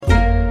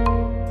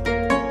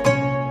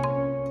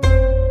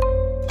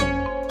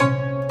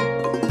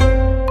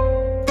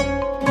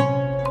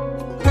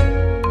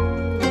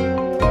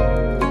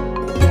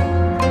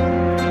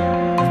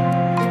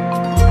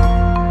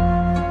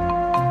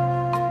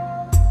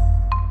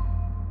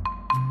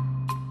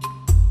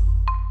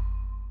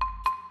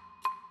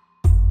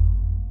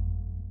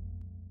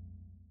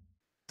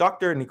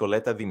Dr.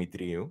 Nicoletta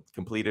Demetriou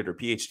completed her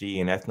PhD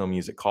in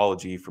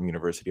ethnomusicology from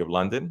University of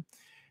London.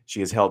 She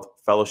has held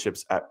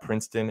fellowships at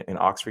Princeton and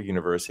Oxford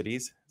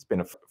universities. Has been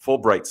a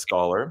Fulbright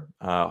scholar,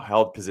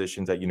 held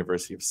positions at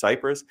University of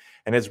Cyprus,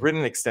 and has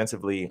written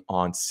extensively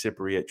on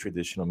Cypriot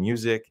traditional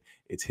music,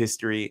 its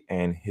history,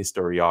 and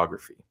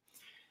historiography.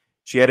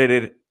 She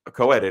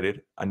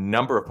co-edited a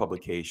number of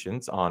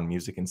publications on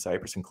music in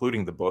Cyprus,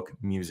 including the book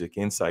Music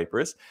in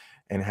Cyprus,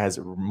 and has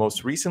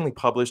most recently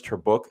published her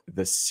book,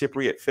 The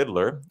Cypriot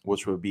Fiddler,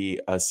 which will be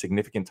a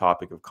significant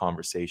topic of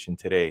conversation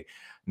today.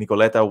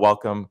 Nicoletta,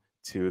 welcome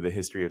to the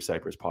History of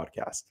Cyprus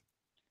podcast.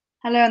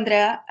 Hello,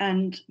 Andrea,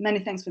 and many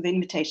thanks for the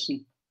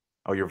invitation.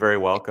 Oh, you're very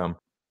welcome.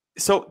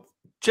 So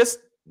just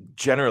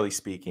generally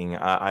speaking,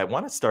 I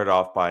want to start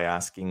off by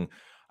asking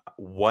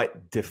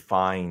what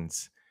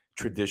defines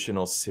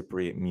traditional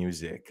Cypriot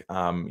music,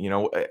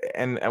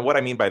 and what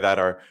I mean by that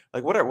are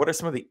like what are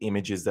some of the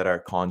images that are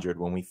conjured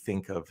when we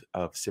think of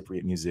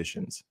Cypriot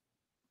musicians?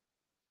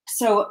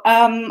 So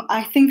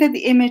I think that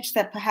the image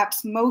that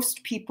perhaps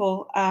most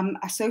people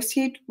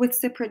associate with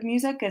Cypriot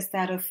music is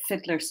that of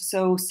fiddlers.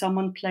 So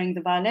someone playing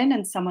the violin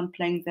and someone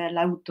playing the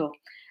lauto.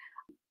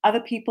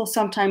 Other people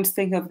sometimes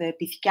think of the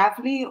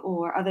pithikavli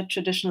or other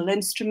traditional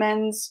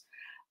instruments,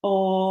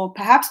 or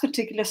perhaps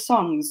particular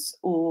songs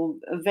or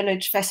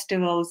village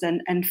festivals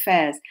and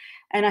fairs.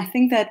 And I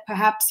think that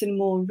perhaps in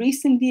more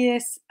recent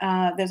years,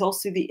 there's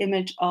also the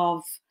image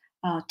of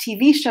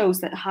TV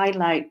shows that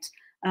highlight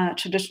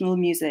traditional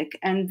music.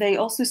 And they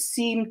also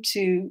seem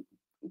to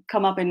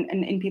come up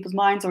in people's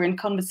minds or in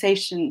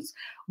conversations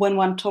when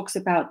one talks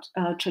about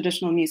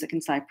traditional music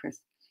in Cyprus.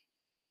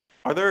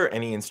 Are there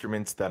any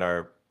instruments that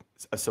are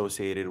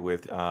associated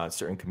with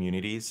certain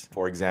communities?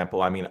 For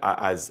example, I mean,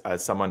 as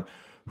someone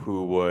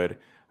who would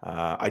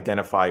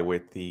identify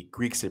with the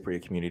Greek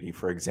Cypriot community,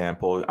 for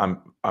example,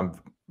 I'm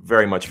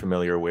very much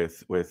familiar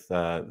with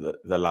the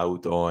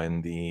lauto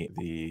and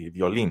the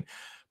violin,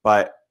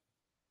 but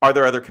are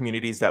there other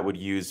communities that would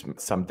use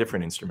some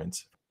different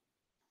instruments?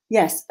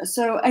 Yes.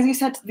 So as you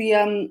said,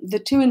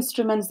 the two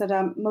instruments that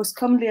are most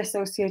commonly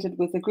associated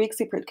with the Greek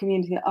Cypriot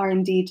community are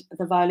indeed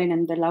the violin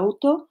and the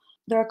lauto.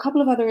 There are a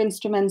couple of other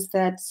instruments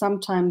that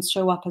sometimes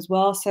show up as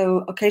well.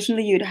 So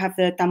occasionally you'd have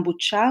the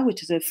tambucha,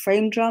 which is a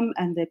frame drum,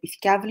 and the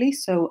pithikavli,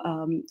 so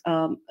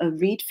a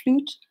reed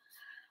flute.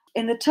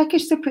 In the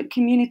Turkish Cypriot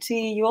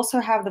community, you also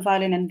have the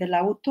violin and the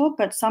lauto,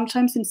 but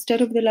sometimes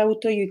instead of the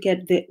lauto, you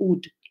get the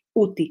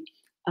uti.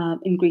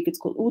 In Greek, it's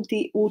called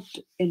uti, ut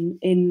in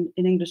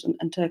English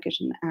and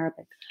Turkish and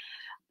Arabic.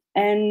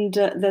 And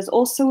there's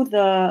also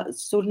the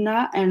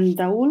zurna and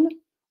daul,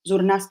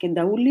 zurnaske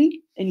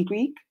dauli in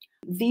Greek.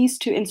 These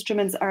two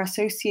instruments are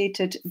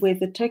associated with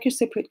the Turkish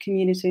Cypriot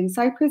community in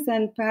Cyprus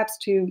and perhaps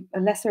to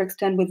a lesser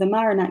extent with the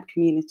Maronite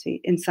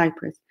community in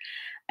Cyprus.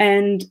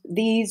 And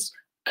these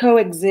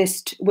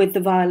coexist with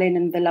the violin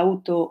and the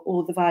lauto,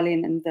 or the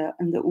violin and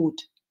the oud.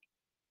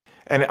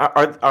 And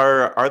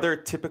are there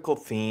typical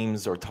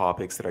themes or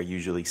topics that are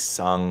usually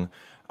sung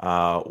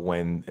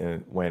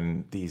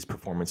when these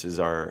performances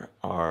are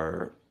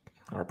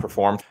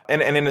performed?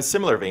 And in a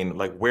similar vein,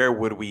 like where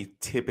would we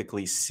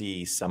typically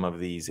see some of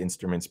these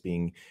instruments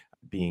being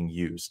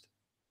used?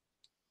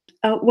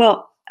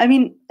 Well, I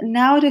mean,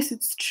 nowadays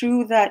it's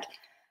true that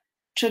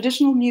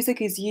traditional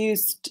music is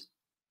used,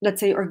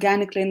 let's say,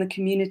 organically in the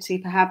community,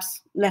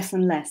 perhaps less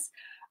and less.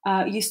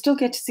 You still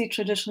get to see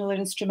traditional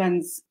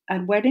instruments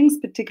at weddings,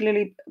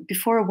 particularly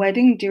before a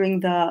wedding, during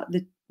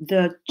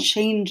the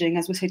changing,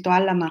 as we say,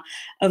 toalama,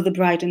 of the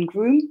bride and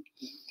groom.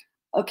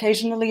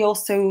 Occasionally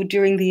also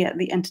during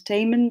the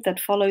entertainment that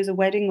follows a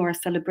wedding or a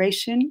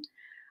celebration.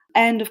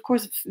 And of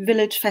course,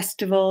 village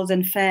festivals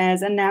and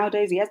fairs. And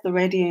nowadays, yes, the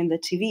radio and the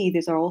TV,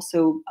 these are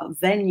also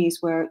venues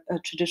where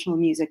traditional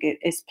music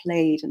is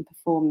played and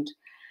performed.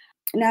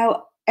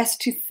 Now, as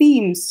to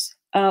themes,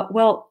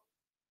 well,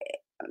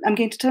 I'm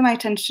going to turn my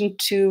attention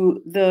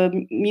to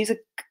the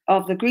music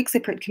of the Greek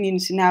Cypriot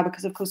community now,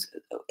 because of course,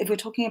 if we're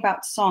talking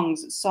about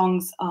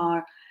songs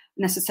are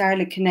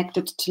necessarily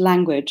connected to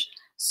language.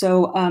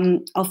 So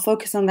I'll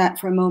focus on that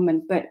for a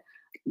moment. But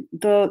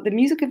the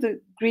music of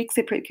the Greek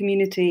Cypriot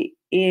community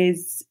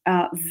is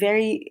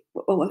very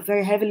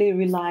heavily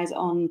relies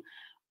on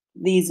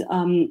these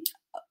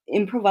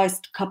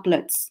improvised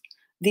couplets,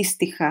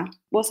 distikha.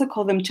 We also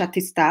call them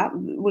chatista.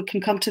 We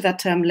can come to that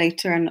term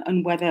later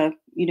and whether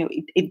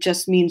it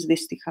just means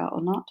distikha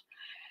or not.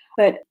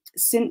 But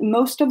since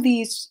most of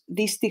these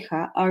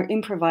distikha are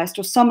improvised,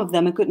 or some of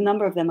them, a good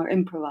number of them are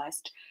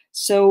improvised.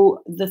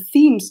 So the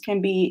themes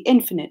can be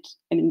infinite.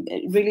 I mean,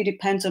 it really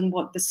depends on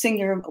what the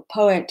singer or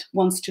poet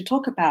wants to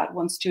talk about,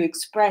 wants to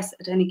express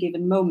at any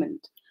given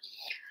moment.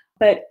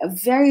 But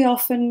very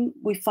often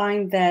we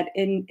find that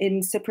in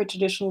Cypriot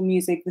traditional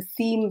music, the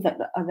theme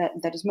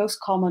that is most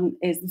common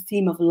is the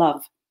theme of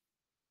love.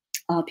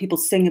 People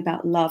sing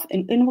about love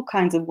in all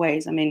kinds of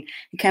ways. I mean,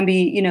 it can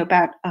be,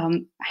 about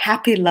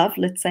happy love,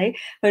 let's say,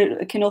 but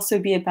it can also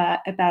be about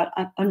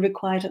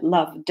unrequited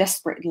love,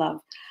 desperate love.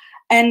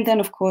 And then,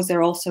 of course, there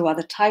are also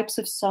other types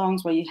of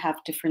songs where you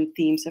have different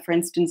themes. So, for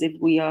instance, if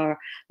we are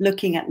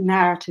looking at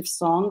narrative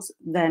songs,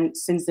 then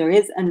since there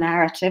is a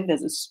narrative,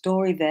 there's a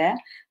story there.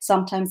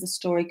 Sometimes the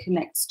story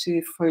connects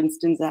to, for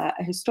instance, a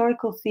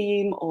historical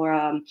theme or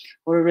a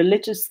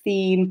religious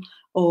theme,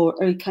 or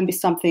it can be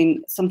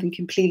something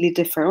completely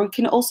different. Or it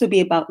can also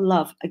be about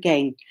love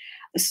again.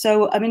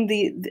 So, I mean,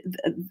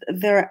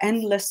 there are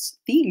endless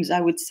themes, I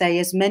would say,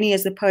 as many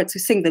as the poets who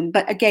sing them.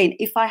 But again,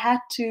 if I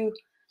had to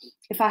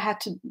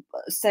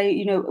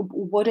say,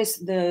 what is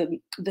the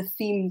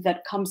theme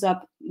that comes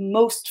up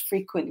most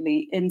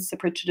frequently in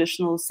Cypriot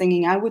traditional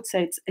singing, I would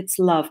say it's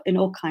love in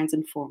all kinds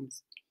and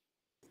forms.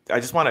 I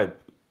just want to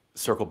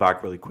circle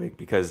back really quick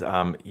because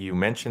you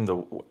mentioned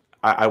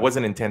I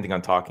wasn't intending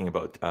on talking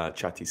about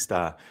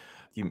chatista.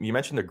 You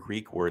mentioned the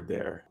Greek word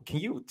there. Can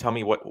you tell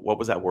me what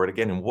was that word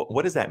again, and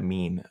what does that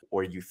mean,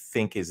 or you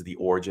think is the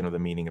origin of the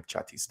meaning of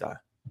chatista?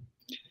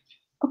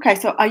 Okay,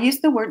 so I use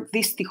the word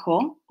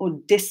disticho or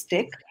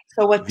distic.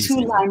 So a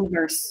two-line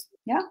verse,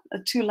 a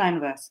two-line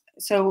verse.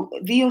 So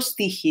δύο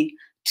στίχοι,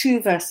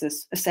 two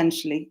verses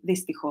essentially,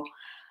 disticho.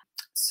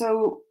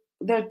 So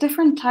there are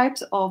different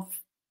types of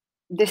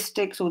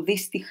distichs or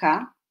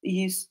disticha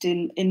used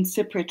in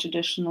Cypriot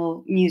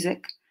traditional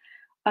music.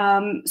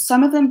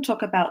 Some of them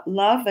talk about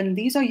love, and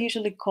these are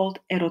usually called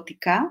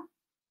erotica.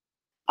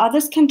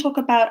 Others can talk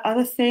about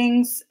other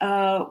things.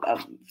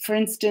 For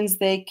instance,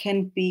 they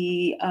can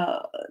be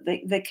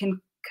they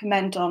can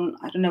comment on,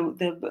 I don't know,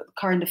 the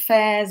current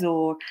affairs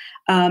or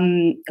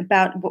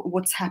about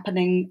what's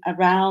happening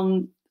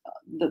around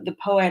the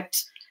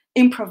poet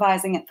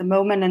improvising at the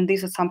moment, and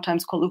these are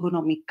sometimes called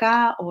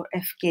ugonomika or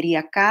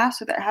efkeriaka.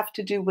 So that have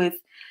to do with,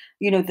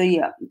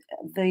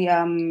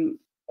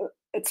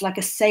 it's like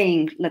a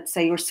saying, let's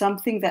say, or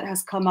something that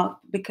has come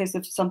up because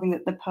of something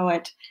that the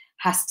poet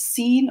has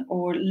seen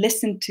or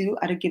listened to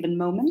at a given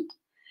moment.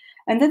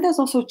 And then there's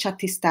also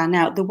chatista.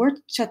 Now, the word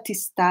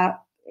chatista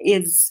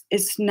is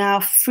now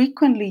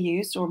frequently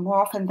used, or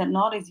more often than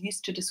not, is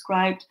used to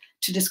describe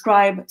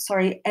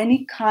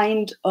any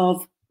kind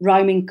of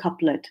rhyming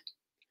couplet,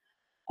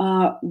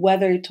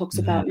 whether it talks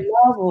about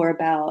love or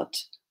about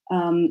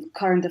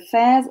current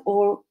affairs,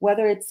 or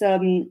whether it's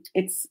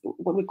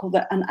what we call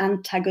an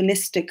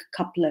antagonistic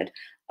couplet,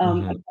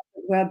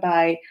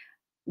 whereby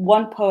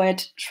one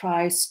poet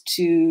tries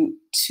to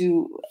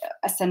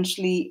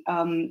essentially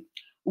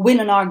win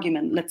an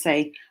argument, let's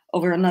say,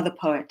 over another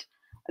poet,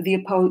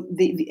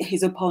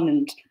 his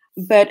opponent.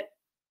 But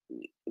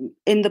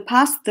in the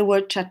past, the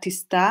word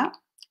chatista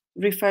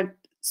referred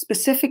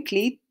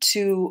specifically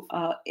to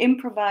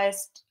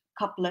improvised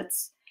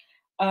couplets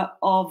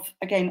of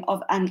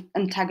an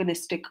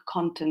antagonistic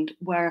content,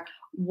 where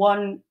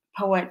one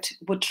poet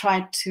would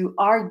try to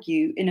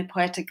argue in a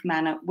poetic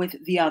manner with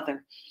the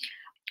other.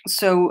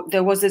 So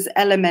there was this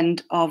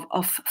element of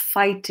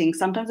fighting.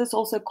 Sometimes it's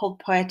also called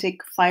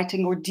poetic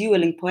fighting or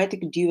dueling.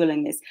 Poetic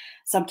dueling is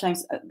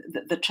sometimes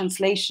the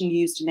translation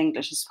used in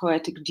English is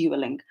poetic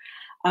dueling.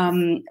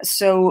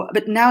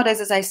 But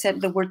nowadays, as I said,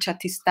 the word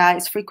chatista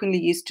is frequently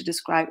used to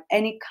describe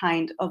any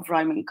kind of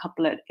rhyming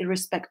couplet,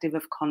 irrespective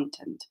of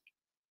content.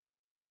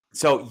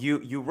 So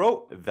you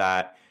wrote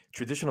that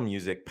traditional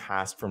music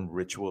passed from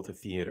ritual to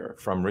theater,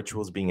 from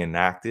rituals being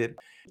enacted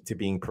to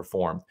being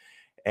performed.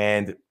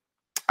 And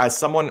as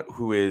someone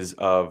who is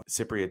of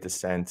Cypriot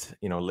descent,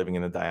 living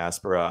in the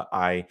diaspora,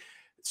 I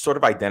sort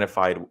of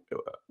identified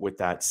with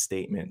that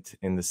statement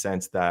in the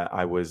sense that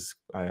I was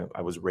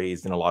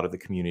raised in a lot of the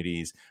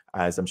communities,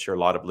 as I'm sure a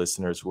lot of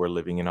listeners who are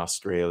living in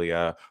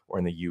Australia or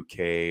in the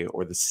UK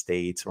or the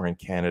States or in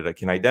Canada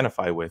can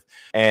identify with.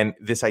 And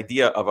this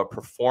idea of a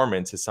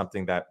performance is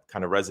something that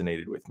kind of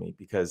resonated with me,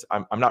 because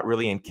I'm not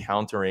really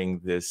encountering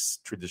this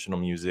traditional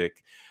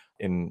music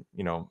in,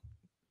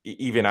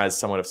 even as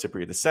someone of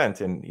Cypriot descent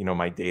in,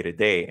 my day to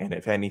day. And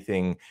if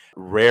anything,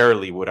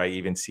 rarely would I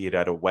even see it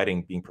at a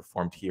wedding being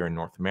performed here in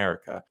North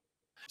America.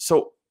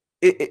 So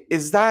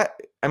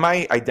am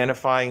I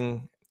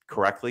identifying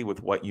correctly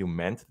with what you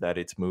meant, that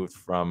it's moved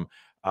from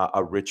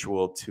a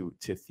ritual to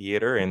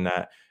theater, and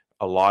that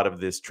a lot of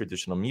this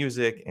traditional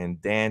music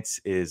and dance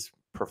is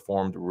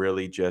performed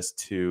really just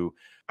to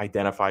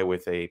identify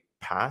with a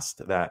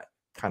past that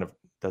kind of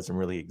doesn't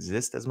really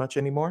exist as much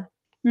anymore?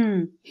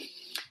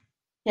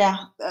 Yeah,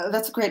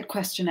 that's a great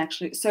question,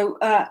 actually. So,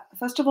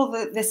 first of all,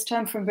 this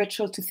term from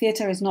ritual to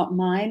theater is not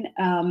mine.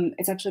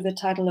 It's actually the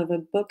title of a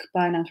book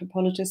by an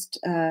anthropologist,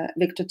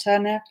 Victor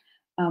Turner.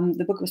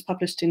 The book was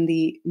published in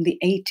the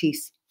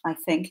 80s, I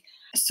think.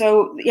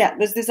 So, yeah,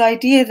 there's this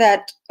idea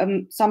that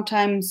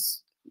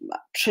sometimes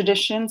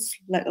traditions,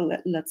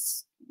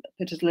 let's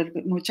put it a little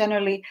bit more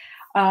generally,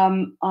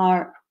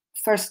 are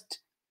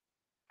first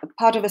a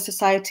part of a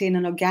society in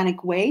an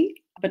organic way,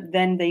 but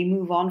then they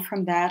move on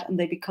from that and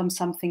they become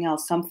something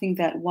else, something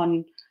that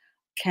one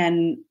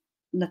can,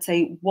 let's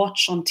say,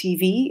 watch on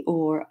TV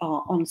or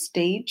on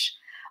stage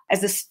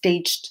as a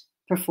staged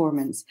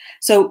performance.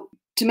 So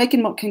to make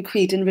it more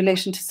concrete in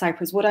relation to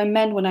Cyprus, what I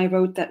meant when I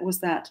wrote that was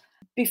that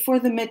before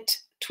the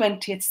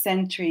mid-20th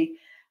century,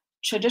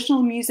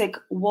 traditional music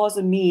was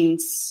a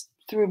means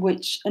through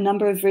which a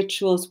number of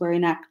rituals were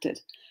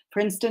enacted. For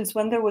instance,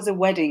 when there was a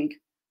wedding,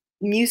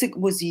 music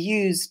was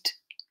used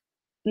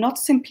not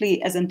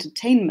simply as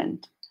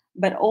entertainment,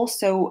 but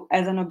also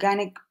as an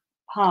organic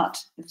part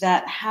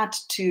that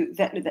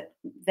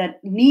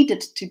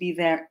needed to be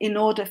there in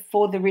order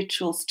for the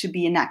rituals to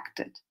be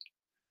enacted.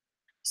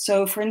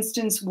 So, for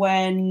instance,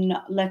 when,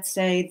 let's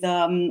say,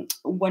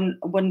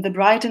 when the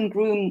bride and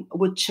groom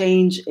would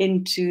change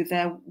into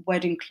their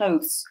wedding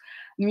clothes,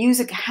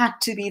 music had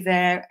to be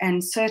there,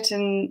 and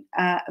certain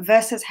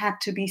verses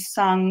had to be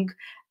sung,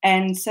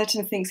 and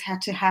certain things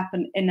had to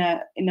happen in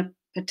a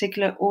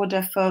particular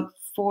order for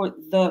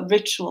the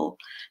ritual,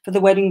 for the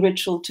wedding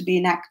ritual to be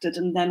enacted.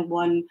 And then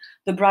when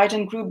the bride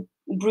and groom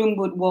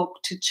would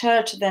walk to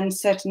church, then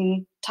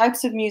certain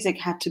types of music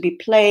had to be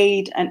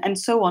played, and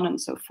so on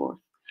and so forth.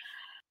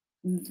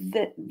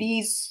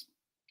 These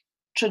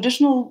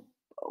traditional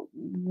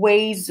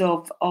ways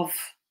of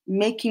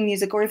making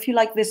music, or if you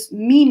like, this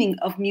meaning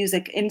of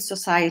music in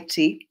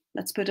society,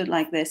 let's put it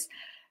like this,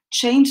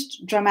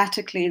 changed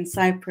dramatically in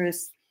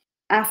Cyprus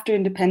after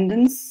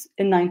independence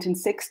in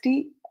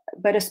 1960,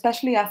 but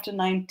especially after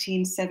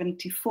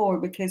 1974,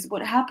 because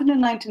what happened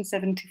in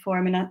 1974,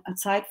 I mean,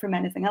 aside from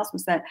anything else,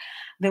 was that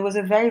there was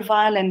a very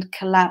violent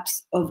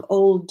collapse of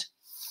old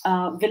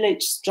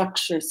village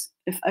structures,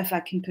 if I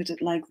can put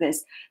it like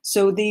this.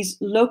 So these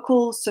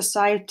local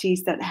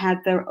societies that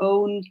had their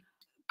own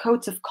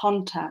codes of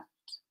conduct,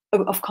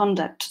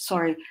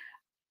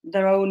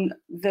 their own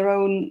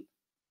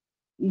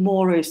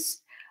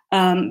mores,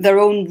 their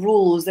own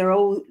rules, their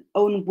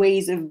own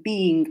ways of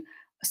being,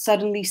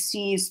 suddenly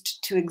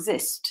ceased to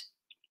exist.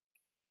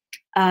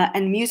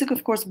 And music,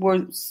 of course,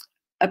 was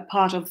a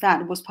part of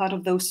that, was part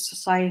of those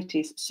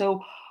societies.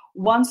 So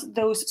once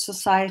those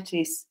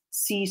societies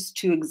ceased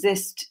to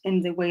exist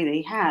in the way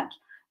they had,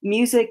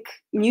 music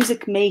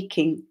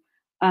making,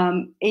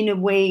 in a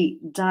way,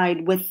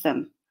 died with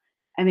them.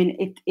 I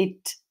mean,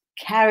 it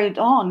carried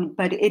on,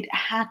 but it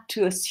had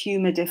to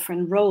assume a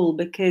different role,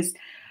 because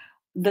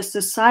the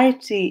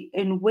society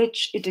in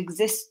which it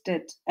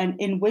existed and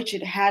in which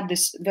it had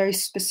this very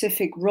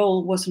specific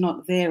role was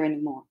not there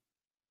anymore.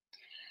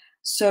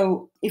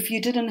 So if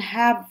you didn't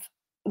have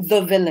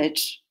the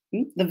village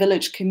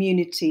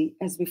community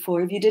as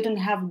before, if you didn't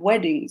have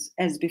weddings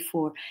as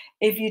before,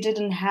 if you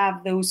didn't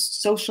have those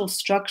social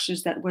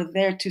structures that were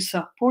there to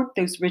support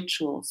those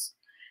rituals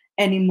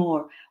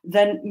anymore,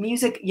 then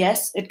music,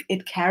 yes,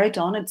 it carried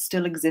on, it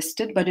still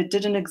existed, but it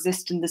didn't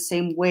exist in the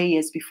same way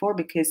as before,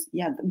 because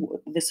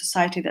the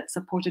society that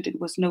supported it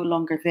was no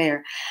longer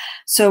there.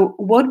 So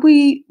what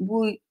we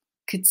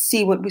could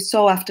see, what we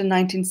saw after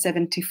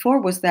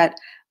 1974, was that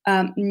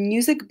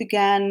music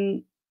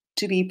began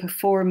to be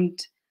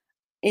performed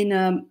in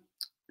a,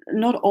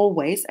 not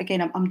always,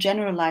 again, I'm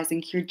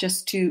generalizing here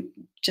just to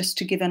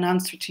give an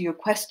answer to your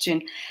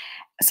question,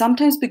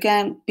 sometimes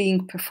began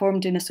being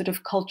performed in a sort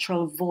of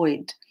cultural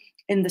void,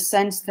 in the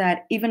sense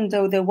that even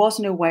though there was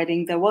no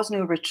wedding, there was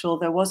no ritual,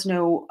 there was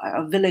no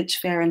village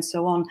fair and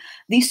so on,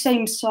 these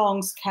same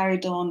songs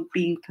carried on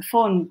being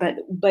performed,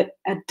 but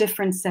at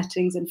different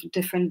settings and for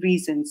different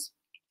reasons.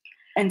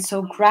 And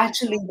so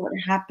gradually what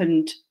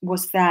happened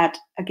was that,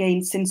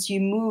 again, since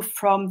you move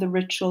from the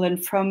ritual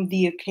and from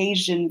the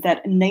occasion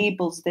that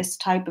enables this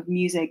type of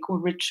music or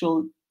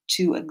ritual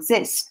to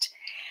exist,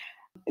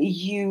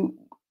 you,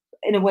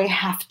 in a way,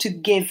 have to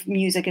give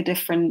music a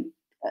different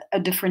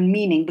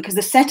meaning, because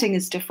the setting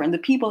is different, the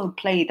people who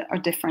played are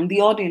different, the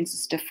audience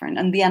is different,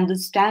 and the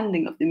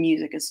understanding of the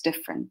music is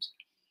different.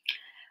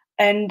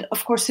 And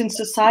of course, since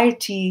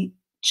society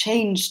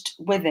changed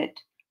with it,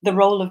 the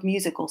role of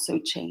music also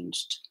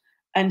changed.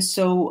 And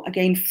so,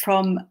 again,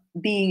 from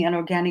being an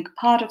organic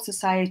part of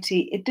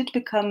society, it did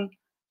become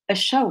a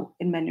show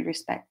in many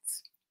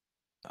respects.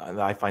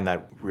 I find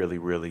that really,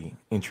 really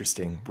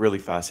interesting, really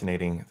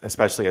fascinating,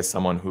 especially as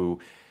someone who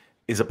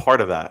is a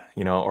part of that,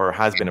 or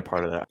has been a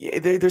part of that.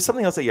 There's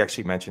something else that you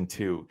actually mentioned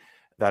too,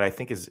 that I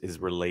think is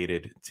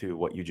related to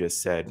what you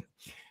just said.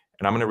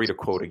 And I'm going to read a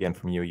quote again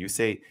from you. You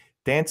say,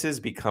 dances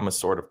become a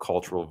sort of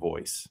cultural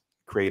voice,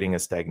 creating a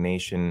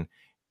stagnation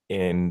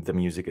in the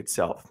music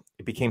itself.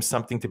 It became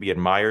something to be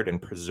admired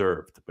and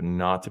preserved, but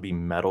not to be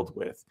meddled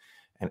with,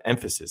 and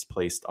emphasis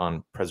placed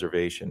on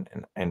preservation,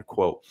 and end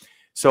quote.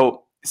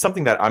 So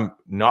something that I'm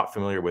not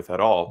familiar with at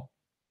all,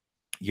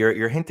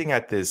 you're hinting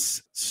at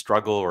this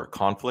struggle or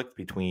conflict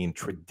between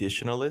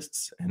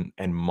traditionalists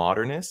and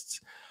modernists,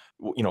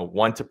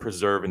 one to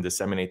preserve and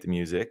disseminate the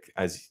music,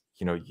 as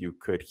you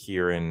could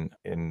hear in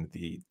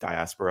the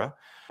diaspora,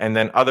 and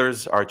then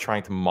others are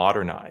trying to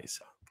modernize.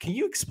 Can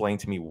you explain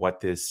to me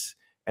what this,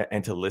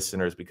 and to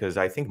listeners, because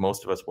I think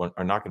most of us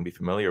are not going to be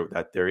familiar with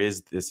that, there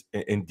is this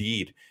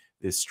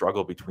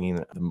struggle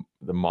between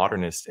the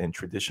modernists and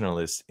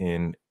traditionalists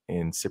in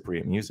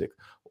Cypriot music.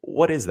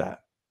 What is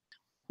that?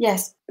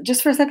 Yes,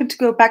 just for a second to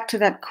go back to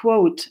that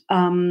quote,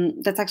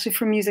 that's actually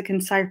from Music in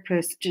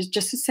Cyprus,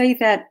 just to say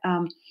that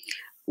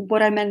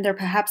what I meant there,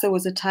 perhaps it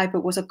was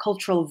a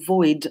cultural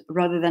void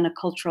rather than a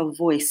cultural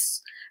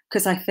voice,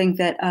 because I think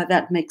that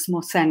that makes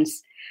more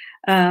sense.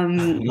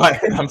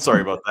 I'm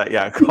sorry about that.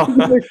 Yeah, call, call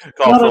Not at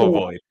full all.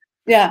 void.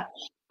 Yeah.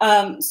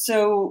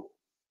 So,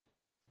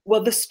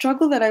 well, the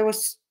struggle that I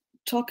was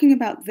talking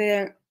about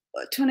there,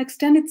 to an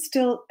extent, it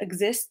still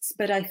exists,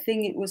 but I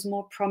think it was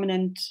more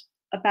prominent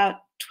about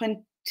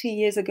 20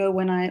 years ago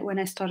when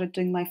I started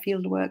doing my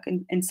field work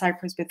in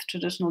Cyprus with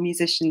traditional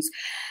musicians.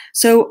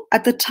 So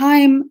at the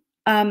time,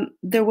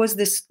 there was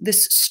this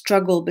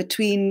struggle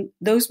between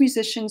those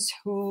musicians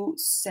who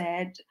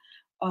said,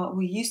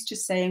 we used to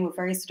say, and were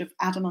very sort of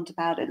adamant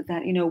about it,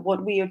 that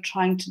what we are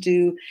trying to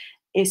do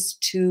is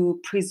to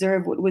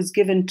preserve what was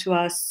given to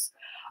us.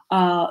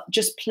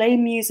 Just play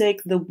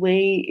music the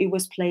way it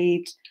was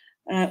played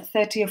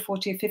 30 or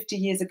 40 or 50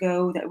 years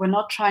ago, that we're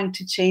not trying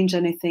to change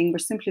anything. We're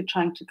simply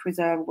trying to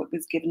preserve what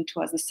was given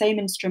to us, the same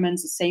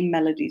instruments, the same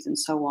melodies, and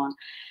so on.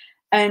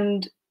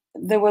 And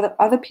there were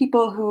other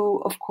people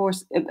who, of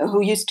course,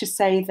 who used to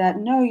say that,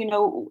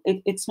 no,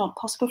 it's not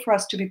possible for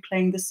us to be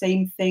playing the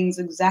same things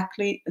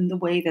exactly in the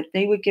way that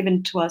they were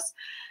given to us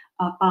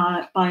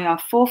by our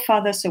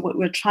forefathers. So what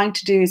we're trying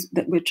to do is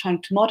that we're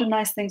trying to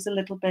modernize things a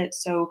little bit.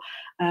 So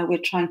we're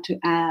trying to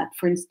add,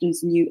 for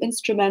instance, new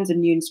instruments and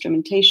new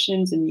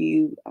instrumentations, a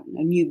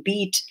new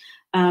beat,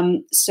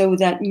 so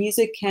that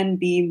music can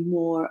be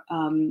more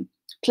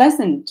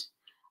pleasant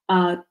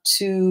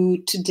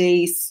to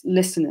today's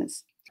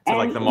listeners. To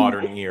like the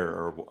modern ear,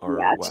 or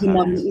Yeah, what to the have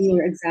modern you.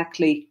 ear,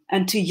 exactly,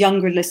 and to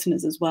younger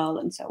listeners as well,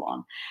 and so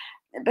on.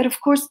 But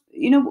of course,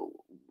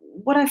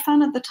 what I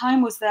found at the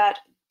time was that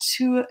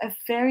to a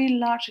very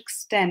large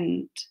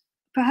extent,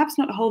 perhaps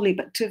not wholly,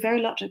 but to a very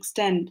large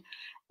extent,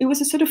 it was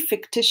a sort of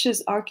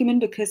fictitious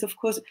argument, because, of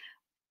course,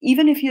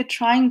 even if you're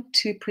trying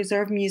to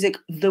preserve music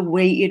the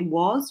way it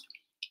was,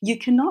 you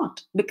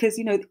cannot, because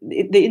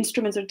the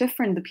instruments are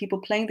different, the people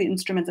playing the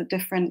instruments are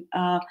different.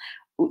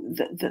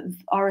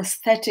 Our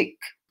aesthetic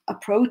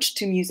approach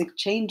to music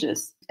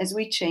changes as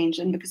we change,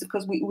 and because, of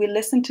course, we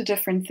listen to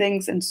different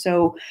things, and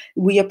so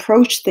we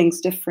approach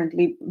things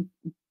differently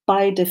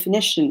by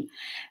definition.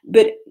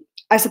 But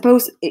I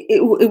suppose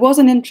it was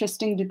an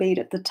interesting debate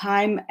at the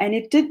time, and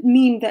it did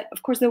mean that,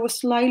 of course, there were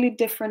slightly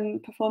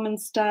different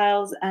performance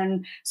styles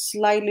and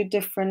slightly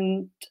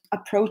different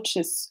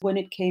approaches when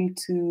it came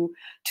to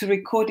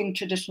recording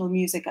traditional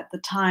music at the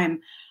time.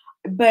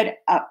 But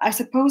I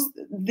suppose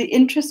the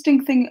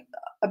interesting thing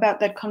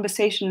about that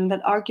conversation and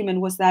that argument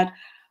was that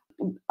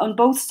on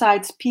both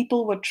sides,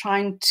 people were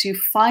trying to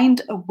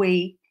find a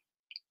way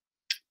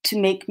to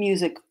make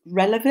music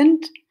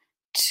relevant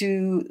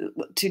to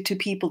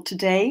people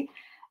today,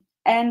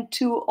 and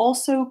to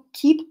also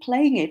keep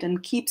playing it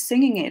and keep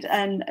singing it,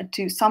 and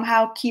to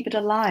somehow keep it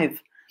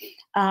alive.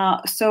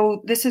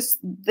 So this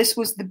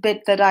was the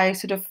bit that I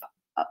sort of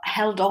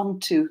held on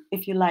to,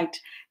 if you liked,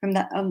 from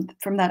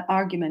that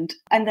argument.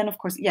 And then, of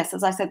course, yes,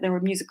 as I said, there were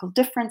musical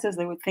differences.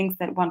 There were things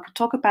that one could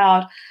talk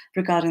about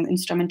regarding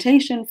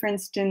instrumentation, for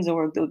instance,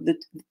 or the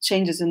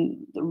changes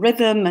in the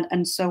rhythm,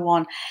 and so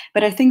on.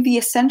 But I think the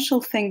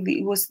essential thing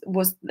was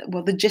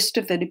the gist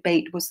of the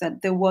debate was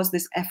that there was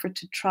this effort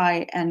to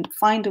try and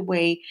find a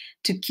way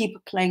to keep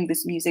playing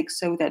this music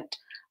so that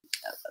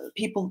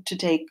people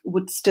today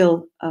would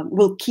still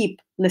will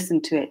keep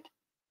listen to it.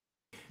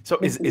 So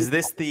is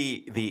this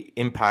the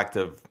impact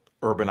of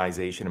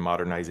urbanization and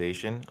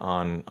modernization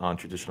on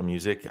traditional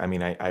music? I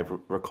mean, I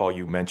recall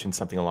you mentioned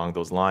something along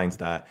those lines,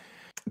 that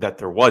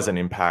there was an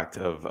impact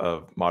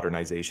of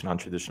modernization on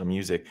traditional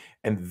music,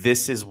 and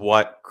this is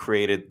what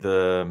created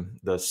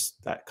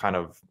that kind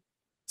of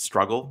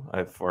struggle,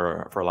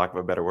 for lack of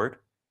a better word.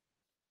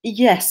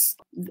 Yes,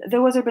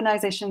 there was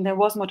urbanization, there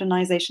was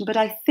modernization, but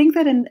I think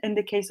that in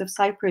the case of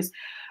Cyprus,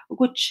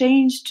 what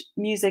changed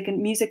music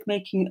and music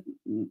making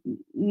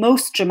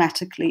most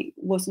dramatically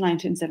was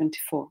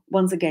 1974,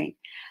 once again,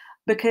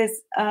 because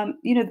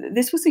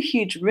this was a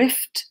huge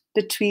rift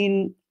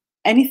between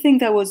anything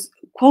that was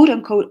quote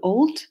unquote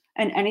old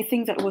and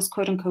anything that was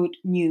quote unquote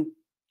new.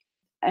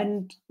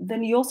 And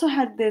then you also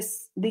had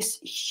this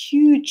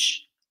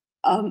huge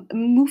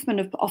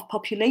movement of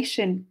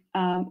population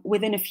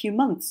within a few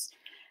months.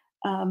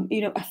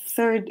 A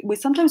third, we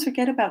sometimes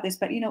forget about this,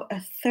 but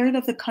a third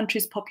of the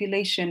country's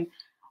population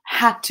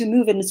had to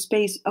move in the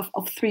space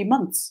of 3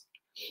 months.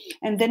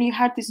 And then you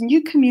had these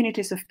new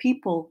communities of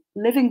people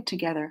living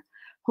together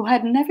who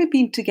had never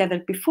been together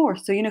before.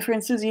 So, for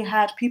instance, you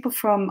had people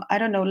from, I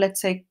don't know,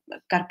 let's say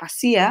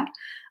Carpasia,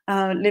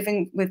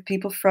 living with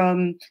people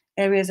from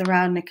areas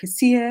around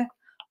Nicosia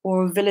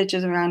or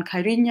villages around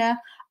Kyrenia.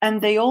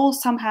 And they all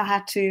somehow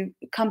had to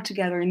come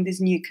together in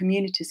these new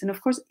communities. And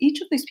of course, each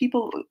of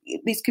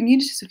these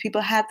communities of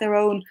people had their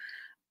own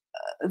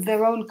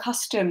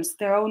customs,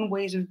 their own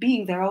ways of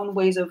being, their own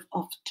ways of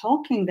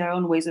talking, their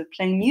own ways of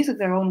playing music,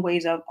 their own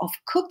ways of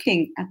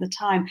cooking at the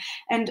time.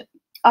 And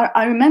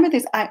I remember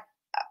this.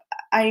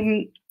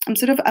 I'm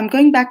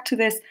going back to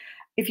this,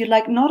 if you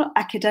like, not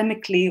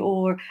academically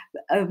or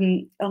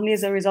only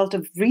as a result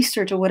of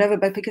research or whatever,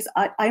 but because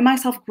I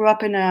myself grew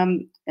up in a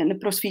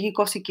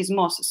prosfigikos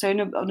ikismos, so in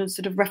a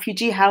sort of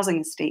refugee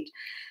housing estate.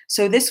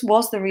 So this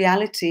was the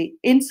reality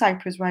in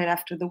Cyprus right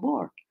after the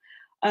war.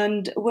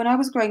 And when I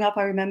was growing up,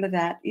 I remember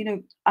that,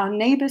 our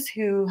neighbors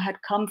who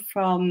had come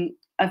from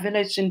a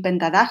village in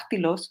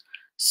Bendadachtilos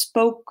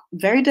spoke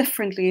very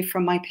differently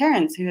from my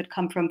parents who had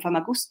come from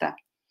Famagusta.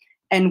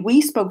 And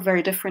we spoke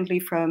very differently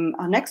from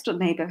our next door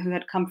neighbor who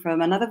had come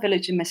from another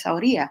village in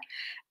Mesauria.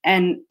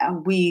 And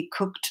we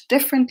cooked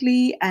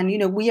differently.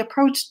 And, we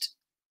approached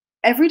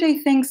everyday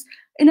things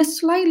in a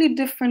slightly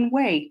different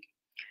way.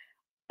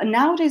 And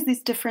nowadays,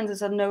 these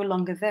differences are no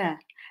longer there.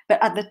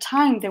 But at the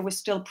time, they were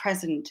still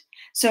present.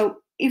 So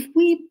if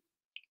we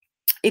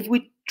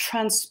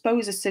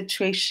transpose a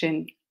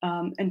situation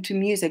into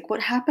music,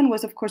 what happened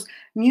was, of course,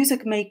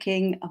 music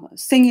making,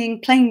 singing,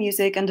 playing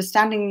music,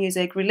 understanding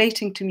music,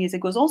 relating to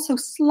music was also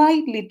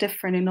slightly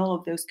different in all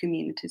of those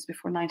communities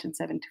before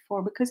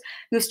 1974, because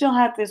you still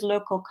had these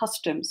local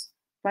customs,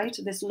 right?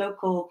 These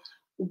local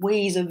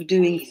ways of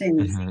doing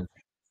things. Mhm.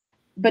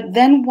 But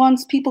then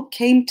once people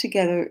came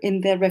together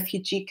in their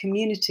refugee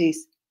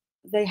communities,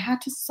 they had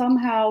to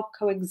somehow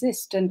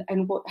coexist.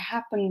 And what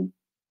happened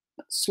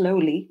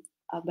slowly,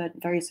 but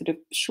very sort of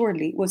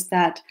surely, was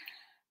that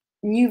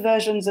new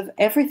versions of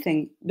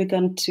everything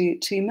began to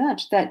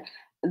emerge. That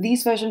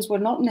these versions were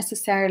not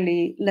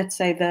necessarily, let's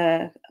say,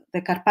 the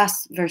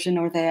Carpas version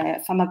or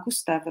the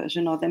Famagusta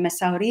version or the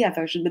Mesauria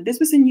version, but this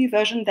was a new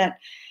version that,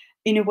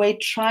 in a way,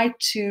 tried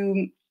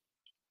to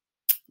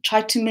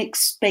make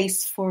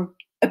space for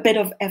a bit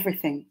of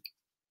everything.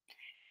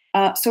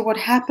 So what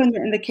happened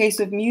in the case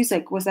of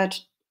music was that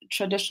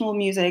traditional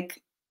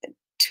music,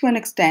 to an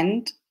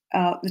extent,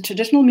 the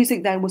traditional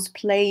music that was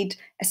played,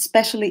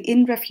 especially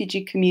in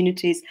refugee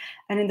communities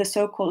and in the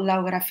so-called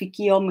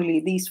laurafiki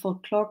omuli, these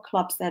folklore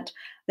clubs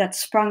that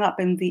sprung up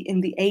in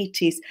the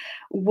 80s,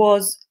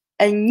 was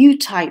a new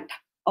type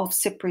of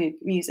Cypriot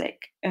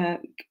music,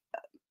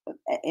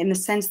 in the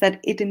sense that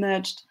it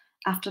emerged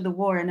after the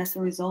war and as a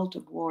result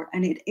of war,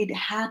 and it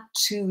had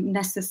to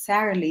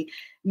necessarily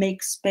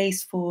make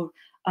space for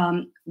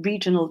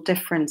regional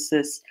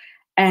differences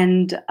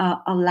and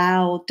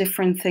allow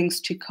different things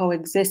to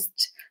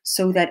coexist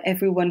so that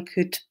everyone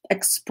could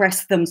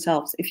express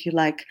themselves, if you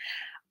like.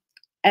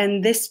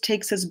 And this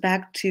takes us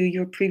back to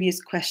your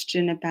previous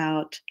question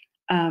about,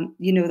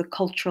 the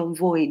cultural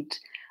void.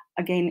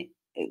 Again,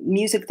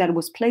 music that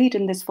was played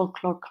in these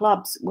folklore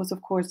clubs was,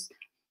 of course,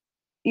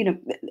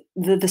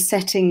 the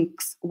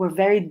settings were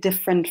very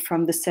different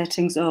from the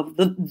settings of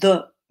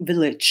the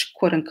village,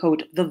 quote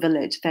unquote, the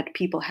village that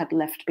people had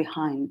left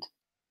behind.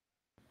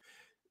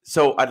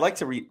 So I'd like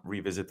to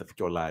revisit the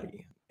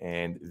Fiolari.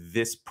 And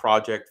this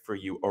project for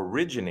you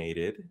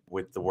originated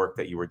with the work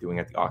that you were doing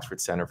at the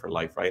Oxford Center for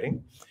Life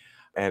Writing.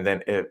 And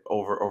then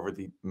over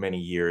the many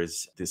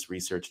years, this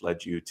research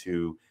led you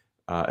to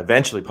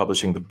eventually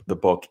publishing the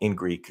book in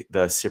Greek,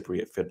 The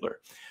Cypriot Fiddler.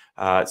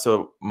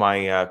 So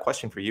my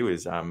question for you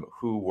is,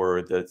 who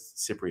were the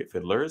Cypriot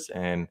fiddlers,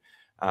 and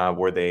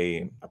were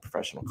they a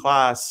professional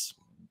class?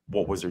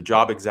 What was their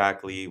job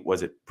exactly?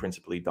 Was it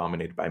principally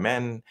dominated by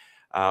men?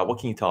 What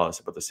can you tell us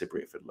about the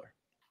Cypriot fiddler?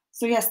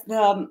 So yes,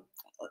 the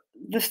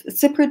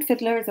Cypriot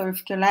fiddlers, or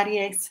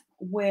fiolaries,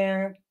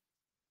 were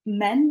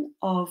men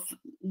of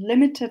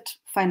limited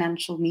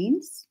financial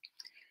means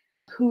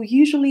who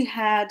usually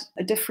had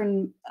a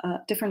different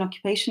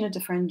occupation, a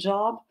different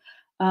job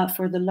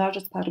for the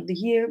largest part of the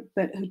year,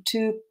 but who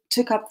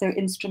took up their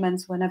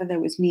instruments whenever there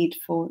was need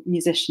for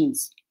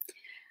musicians.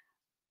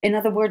 In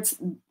other words,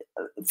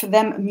 for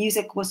them,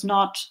 music was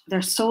not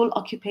their sole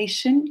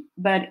occupation,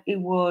 but it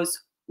was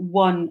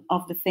one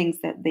of the things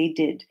that they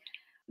did.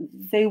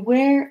 They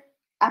were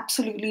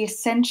absolutely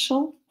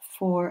essential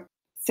for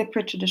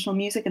Cypriot traditional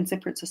music and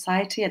Cypriot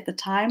society at the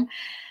time,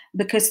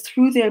 because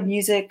through their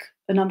music,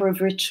 a number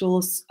of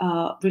rituals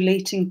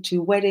relating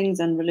to weddings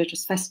and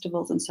religious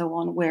festivals and so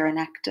on were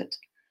enacted.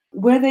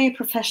 Were they a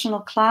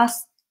professional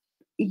class?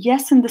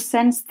 Yes, in the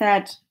sense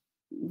that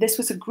this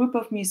was a group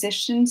of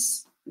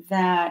musicians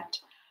that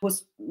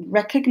was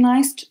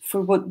recognized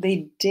for what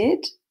they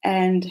did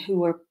and who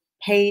were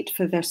paid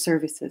for their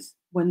services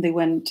when they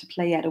went to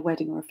play at a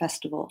wedding or a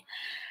festival.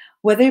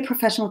 Were they a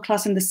professional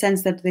class in the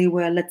sense that they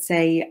were, let's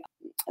say,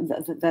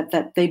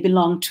 that they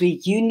belonged to a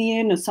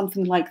union or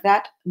something like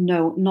that?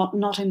 No,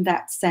 not in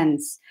that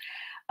sense.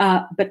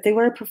 But they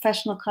were a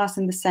professional class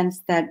in the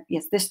sense that,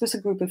 yes, this was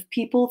a group of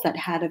people that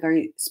had a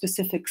very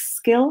specific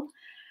skill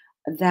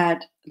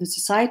that the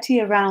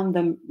society around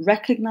them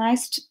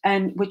recognized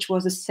and which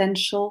was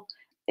essential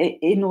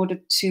in order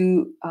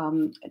to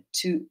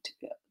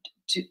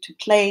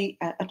play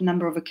at a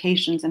number of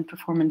occasions and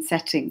performance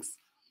settings.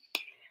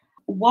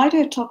 Why do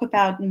I talk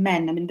about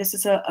men? I mean, this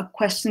is a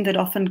question that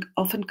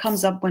often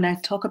comes up when I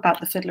talk about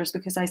the fiddlers,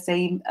 because I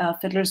say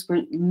fiddlers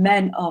were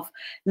men of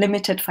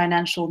limited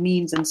financial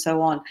means and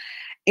so on.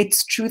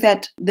 It's true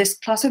that this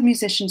class of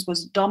musicians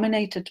was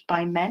dominated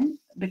by men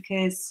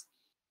because,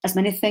 as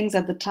many things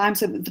at the time,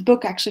 so the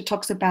book actually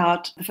talks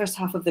about the first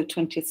half of the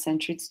 20th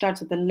century. It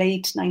starts at the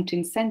late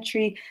 19th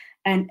century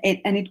and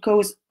it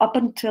goes up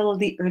until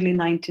the early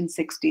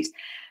 1960s.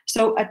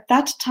 So at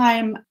that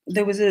time,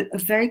 there was a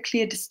very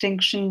clear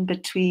distinction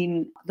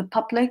between the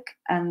public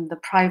and the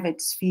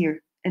private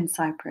sphere in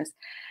Cyprus.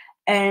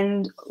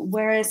 And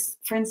whereas,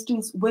 for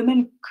instance,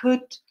 women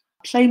could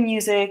play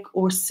music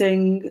or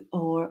sing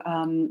or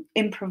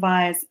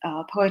improvise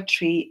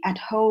poetry at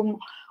home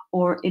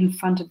or in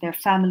front of their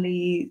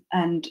family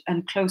and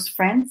close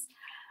friends,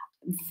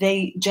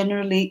 they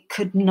generally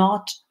could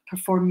not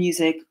perform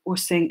music or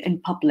sing in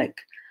public.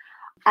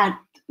 At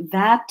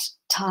that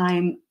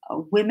time,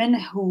 women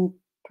who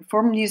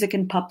performed music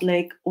in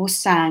public or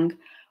sang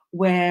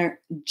were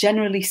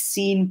generally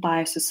seen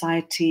by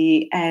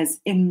society as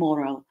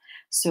immoral.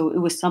 So it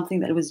was something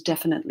that was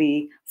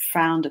definitely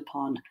frowned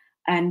upon.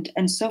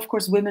 And so, of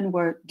course, women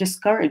were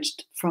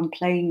discouraged from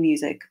playing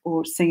music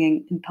or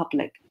singing in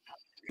public.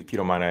 If you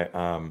don't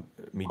mind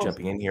me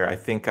jumping in here, I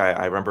think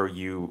I remember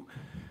you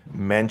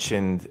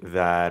mentioned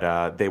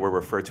that they were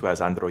referred to as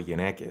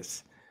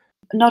androgeneques.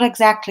 Not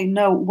exactly,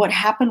 no. What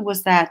happened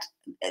was that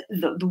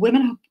the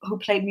women who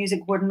played music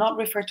were not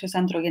referred to as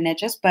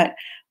androgeneges, but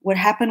what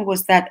happened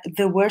was that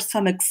there were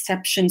some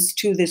exceptions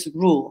to this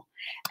rule.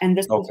 And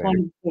this was one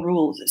of the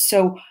rules.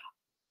 So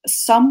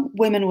some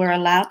women were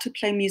allowed to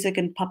play music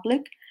in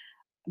public,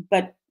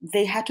 but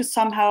they had to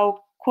somehow,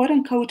 quote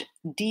unquote,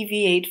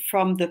 deviate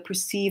from the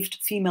perceived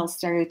female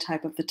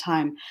stereotype of the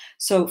time.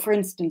 So, for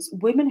instance,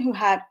 women who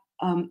had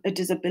a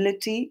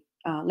disability,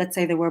 let's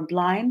say they were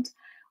blind,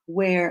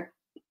 were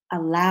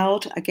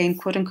allowed, again,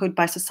 quote unquote,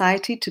 by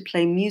society to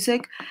play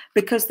music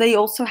because they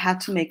also had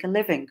to make a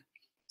living.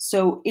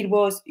 So it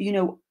was,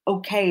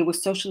 okay, it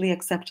was socially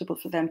acceptable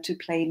for them to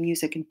play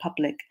music in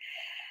public.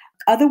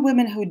 Other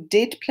women who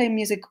did play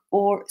music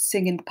or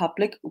sing in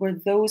public were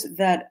those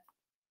that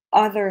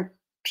other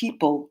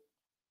people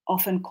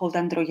often called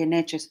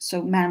androgeneges,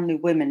 so manly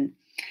women.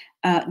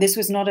 This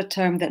was not a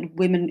term that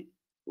women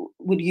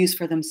would use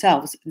for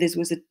themselves. This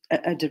was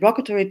a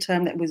derogatory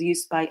term that was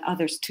used by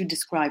others to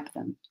describe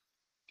them.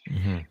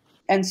 Mm-hmm.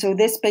 And so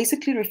this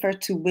basically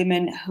referred to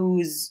women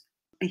whose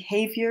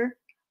behavior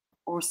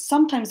or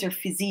sometimes their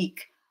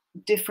physique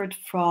differed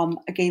from,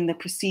 again, the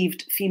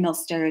perceived female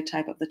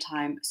stereotype of the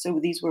time. So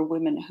these were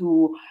women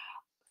who,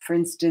 for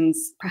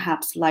instance,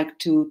 perhaps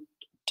liked to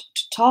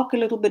talk a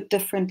little bit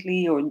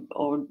differently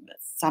or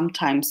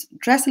sometimes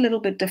dress a little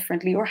bit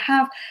differently or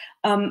have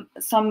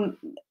some,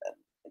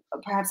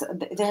 perhaps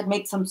they had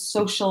made some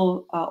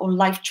social or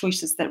life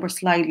choices that were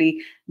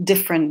slightly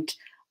different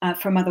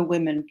from other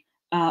women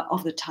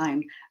of the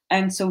time.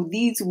 And so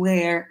these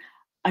were,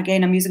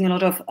 again, I'm using a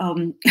lot of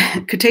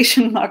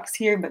quotation marks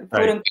here, but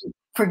quote unquote,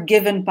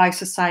 forgiven by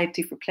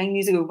society for playing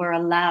music, or were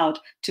allowed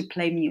to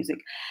play music.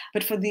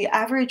 But for the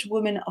average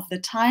woman of the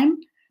time,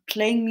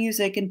 playing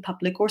music in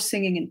public or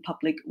singing in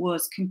public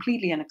was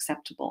completely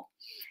unacceptable.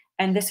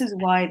 And this is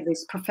why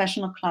this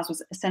professional class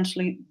was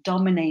essentially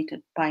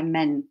dominated by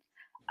men,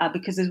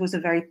 because it was a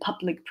very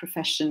public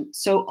profession.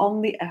 So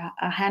only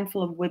a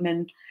handful of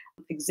women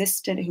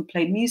existed who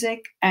played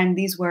music, and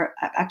these were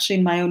actually,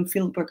 in my own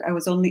fieldwork, I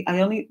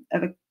only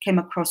ever came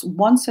across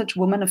one such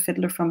woman, a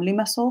fiddler from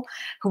Limassol,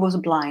 who was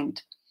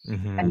blind.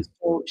 Mm-hmm. And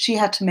so she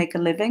had to make a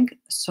living,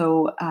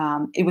 so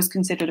it was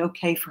considered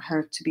okay for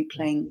her to be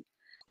playing.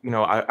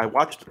 I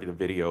watched the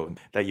video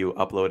that you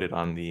uploaded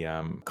on the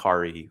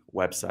Kari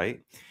website,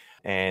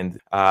 and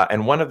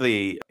one of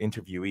the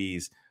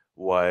interviewees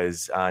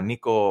was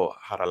Nico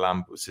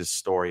Haralambous'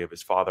 story of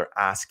his father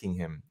asking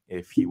him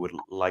if he would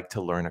like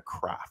to learn a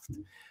craft.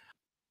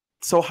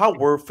 So how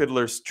were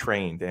fiddlers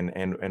trained,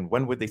 and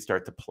when would they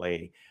start to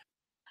play?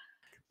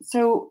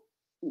 So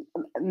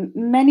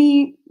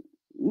many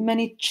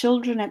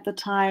children at the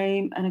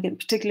time, and again,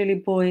 particularly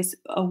boys,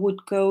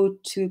 would go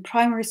to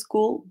primary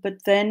school,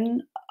 but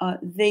then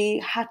they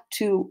had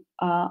to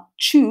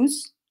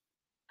choose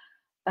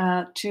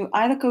to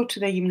either go to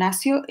the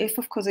gimnasio, if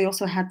of course they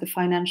also had the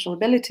financial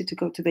ability to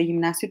go to the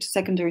gimnasio, to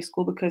secondary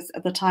school, because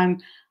at the time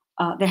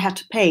they had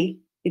to pay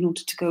in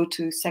order to go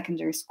to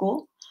secondary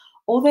school,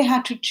 or they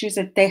had to choose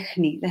a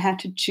techni, they had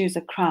to choose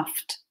a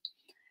craft.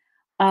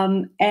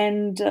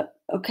 And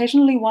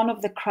occasionally one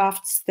of the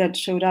crafts that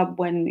showed up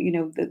when,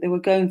 they were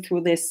going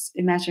through this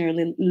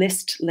imaginary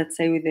list, let's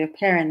say, with their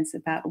parents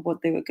about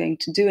what they were going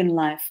to do in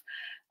life,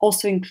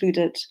 also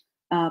included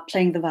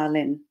playing the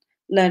violin,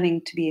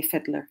 learning to be a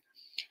fiddler.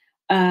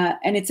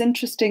 And it's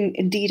interesting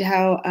indeed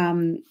how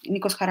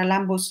Nikos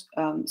Haralambous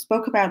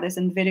spoke about this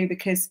in the video,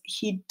 because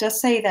he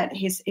does say that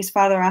his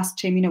father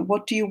asked him,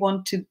 what do you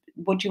want to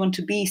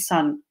be,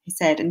 son? He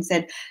said,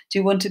 do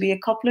you want to be a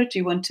cobbler? Do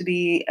you want to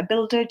be a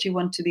builder? Do you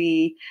want to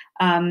be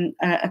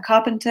a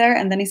carpenter?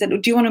 And then he said,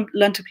 do you want to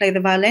learn to play the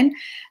violin?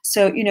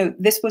 So,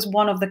 this was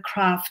one of the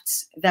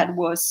crafts that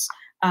was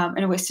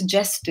in a way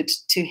suggested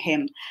to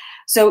him.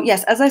 So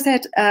yes, as I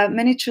said,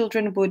 many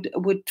children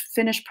would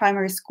finish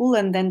primary school,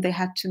 and then they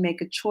had to make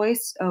a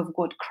choice of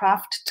what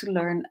craft to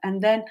learn.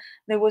 And then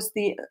there was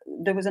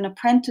an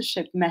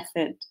apprenticeship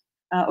method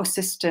or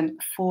system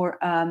for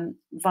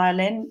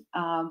violin,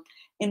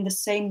 in the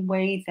same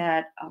way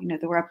that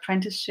there were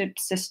apprenticeship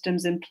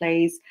systems in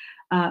place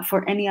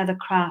for any other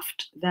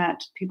craft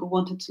that people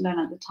wanted to learn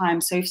at the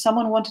time. So if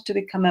someone wanted to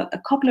become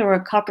a cobbler or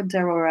a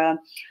carpenter or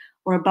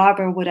or a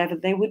barber, or whatever,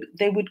 they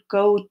would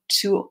go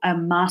to a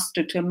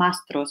master, to a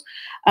mastros,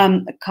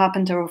 a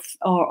carpenter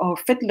or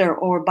fiddler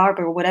or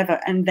barber or whatever,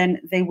 and then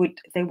they would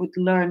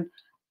learn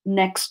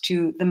next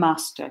to the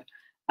master.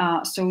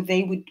 So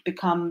they would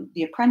become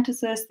the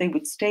apprentices. They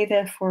would stay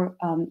there for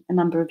a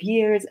number of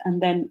years,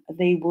 and then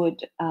they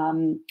would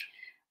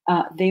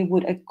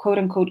quote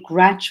unquote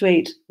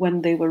graduate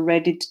when they were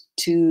ready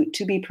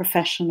to be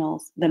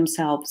professionals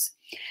themselves.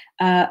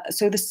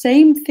 So the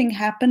same thing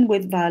happened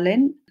with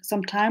violin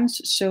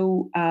sometimes.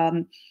 So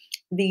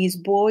these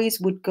boys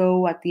would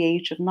go at the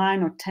age of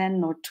 9 or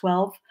 10 or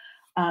 12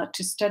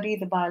 to study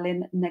the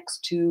violin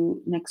next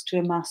to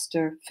a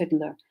master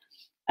fiddler.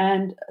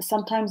 And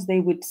sometimes they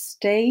would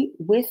stay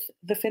with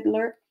the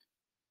fiddler.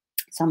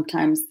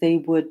 Sometimes they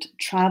would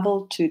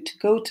travel to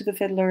go to the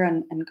fiddler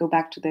and go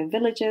back to their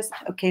villages.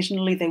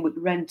 Occasionally they would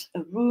rent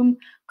a room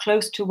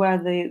close to where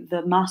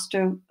the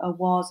master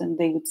was, and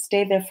they would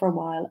stay there for a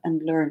while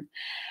and learn.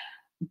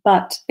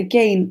 But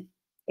again,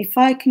 if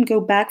I can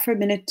go back for a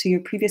minute to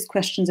your previous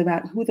questions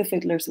about who the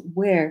fiddlers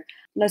were,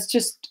 let's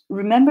just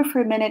remember for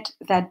a minute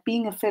that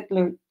being a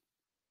fiddler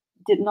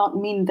did not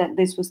mean that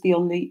this was the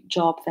only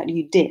job that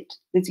you did.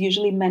 This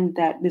usually meant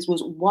that this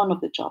was one of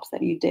the jobs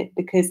that you did,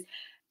 because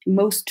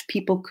most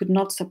people could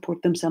not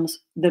support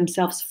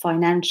themselves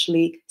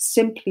financially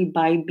simply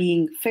by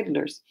being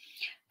fiddlers,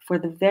 for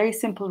the very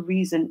simple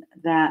reason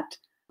that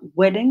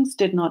weddings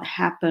did not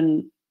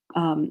happen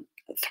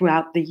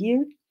throughout the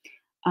year.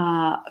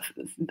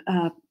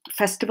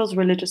 Festivals,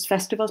 religious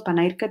festivals,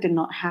 Panairka, did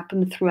not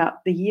happen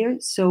throughout the year.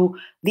 So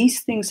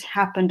these things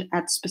happened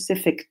at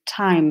specific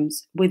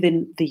times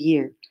within the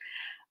year.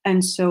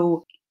 And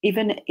so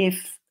even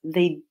if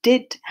they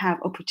did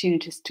have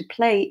opportunities to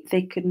play,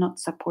 they could not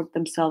support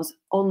themselves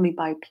only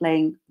by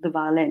playing the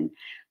violin.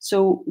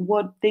 So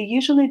what they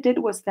usually did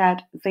was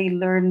that they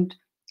learned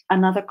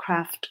another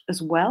craft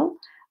as well,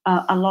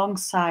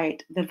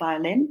 alongside the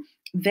violin.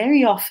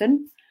 Very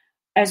often,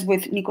 as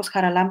with Nikos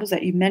Charalambous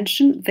that you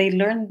mentioned, they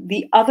learn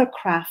the other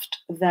craft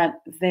that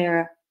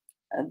the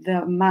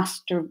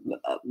master,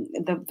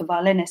 the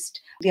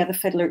violinist, the other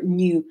fiddler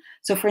knew.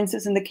 So, for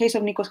instance, in the case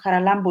of Nikos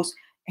Charalambous,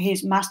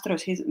 his master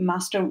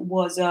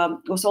was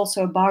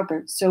also a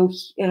barber. So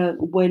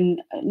when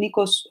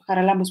Nikos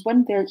Charalambous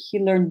went there, he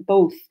learned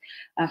both.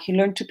 He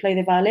learned to play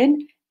the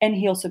violin, and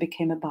he also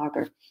became a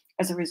barber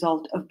as a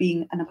result of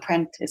being an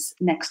apprentice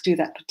next to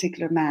that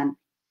particular man.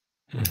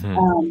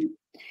 Mm-hmm.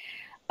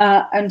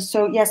 And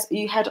so, yes,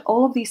 you had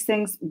all of these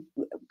things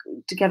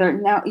together.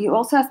 Now, you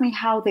also asked me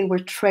how they were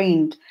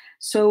trained.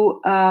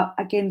 So,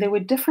 again, there were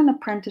different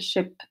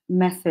apprenticeship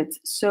methods.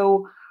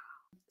 So,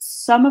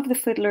 some of the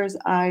fiddlers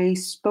I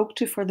spoke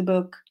to for the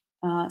book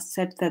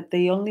said that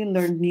they only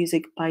learned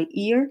music by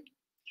ear.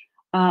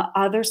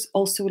 Others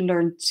also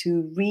learned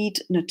to read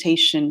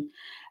notation.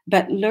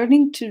 But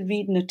learning to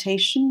read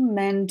notation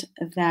meant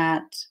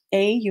that,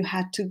 A, you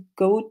had to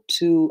go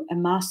to a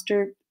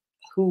master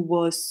who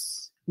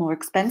was more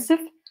expensive,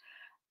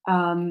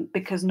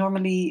 because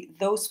normally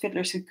those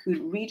fiddlers who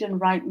could read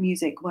and write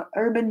music were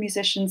urban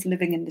musicians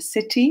living in the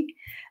city,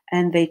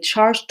 and they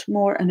charged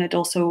more, and it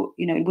also,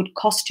 it would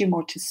cost you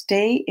more to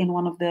stay in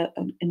one of the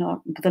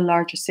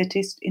larger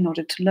cities in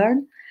order to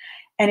learn.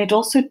 And it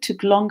also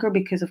took longer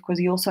because, of course,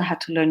 you also had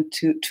to learn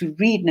to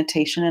read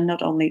notation and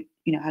not only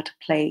how to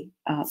play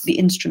the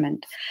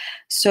instrument.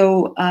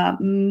 So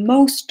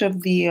most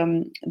of the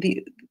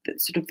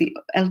sort of the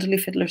elderly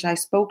fiddlers I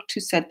spoke to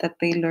said that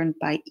they learned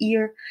by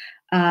ear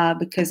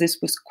because this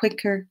was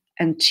quicker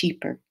and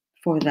cheaper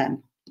for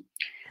them.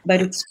 But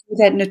it's true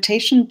that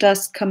notation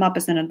does come up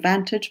as an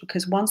advantage,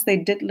 because once they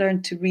did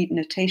learn to read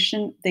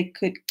notation, they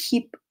could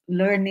keep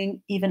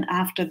learning even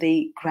after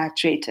they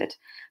graduated,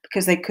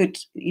 because they could,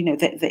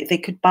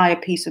 they could buy a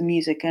piece of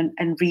music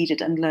and read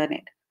it and learn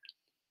it.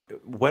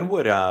 When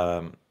would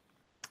I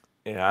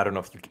don't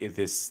know if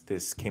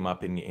this came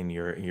up in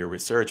your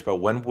research, but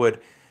when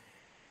would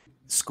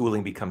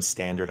schooling become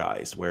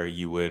standardized, where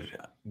you would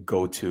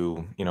go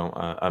to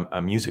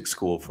a music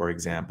school, for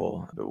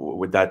example?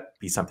 Would that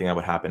be something that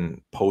would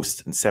happen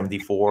post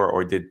 74,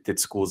 or did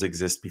schools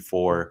exist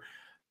before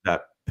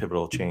that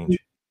pivotal change?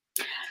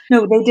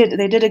 No,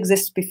 they did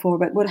exist before,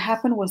 but what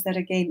happened was that,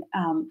 again,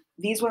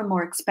 these were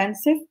more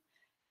expensive,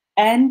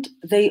 and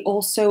they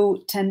also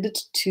tended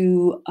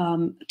to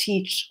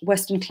teach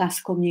Western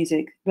classical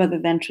music rather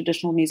than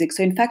traditional music.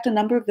 So, in fact, a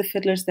number of the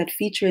fiddlers that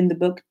feature in the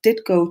book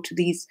did go to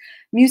these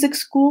music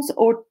schools,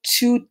 or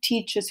to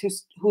teachers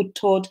who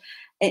taught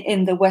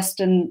in the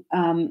Western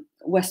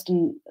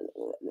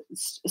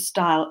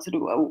style, sort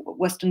of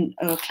Western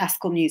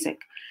classical music.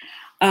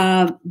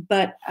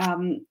 But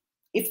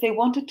if they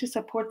wanted to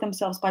support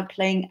themselves by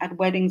playing at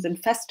weddings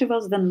and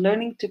festivals, then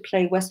learning to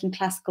play Western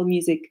classical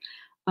music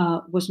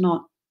was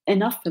not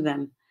enough for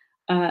them.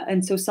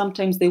 And so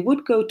sometimes they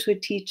would go to a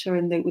teacher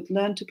and they would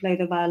learn to play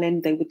the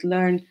violin. They would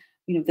learn,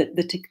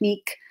 the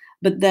technique,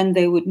 but then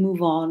they would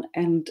move on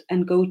and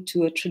go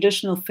to a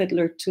traditional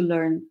fiddler to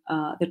learn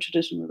the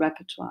traditional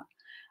repertoire.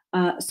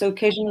 So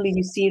occasionally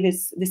you see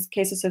this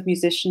cases of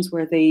musicians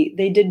where they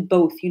did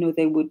both.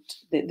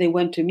 They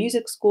went to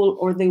music school,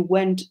 or they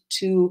went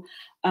to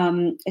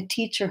a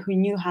teacher who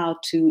knew how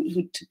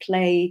to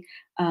play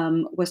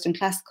Western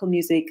classical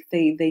music.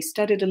 They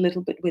studied a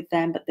little bit with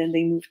them, but then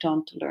they moved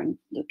on to learn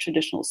the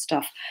traditional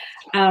stuff.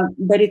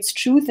 But it's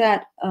true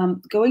that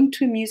going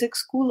to a music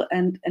school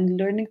and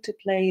learning to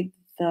play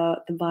the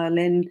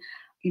violin,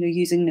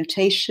 using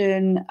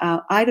notation,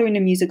 either in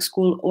a music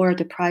school or at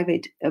a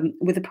private,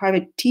 with a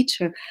private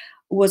teacher,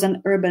 was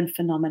an urban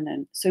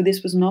phenomenon. So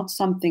this was not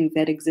something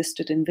that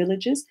existed in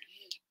villages.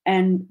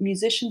 And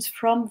musicians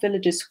from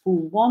villages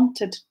who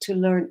wanted to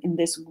learn in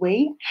this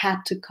way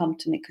had to come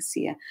to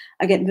Nicosia.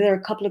 Again, there are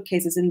a couple of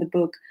cases in the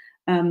book.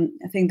 I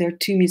think there are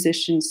two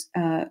musicians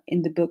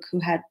in the book who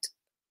had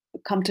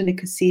come to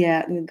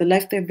Nicosia. They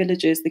left their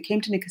villages. They came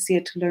to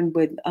Nicosia to learn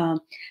with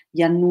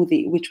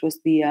Yannudi, which was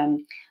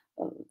the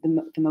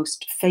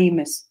most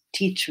famous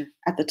teacher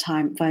at the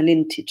time,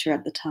 violin teacher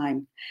at the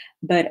time.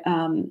 But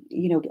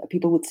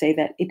people would say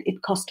that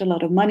it cost a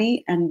lot of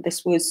money, and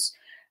this was,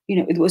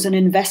 it was an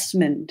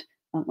investment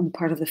on the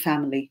part of the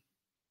family.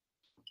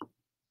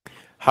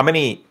 How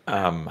many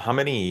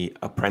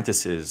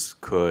apprentices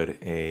could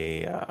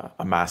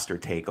a master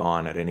take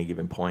on at any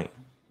given point?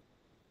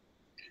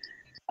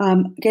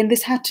 Again,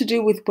 this had to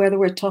do with whether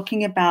we're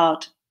talking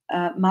about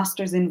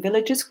masters in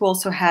villages who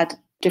also had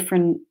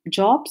different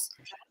jobs,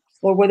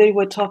 or whether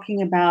we're talking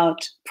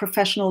about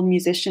professional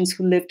musicians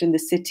who lived in the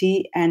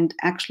city and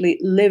actually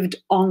lived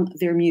on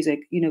their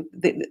music.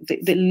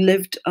 They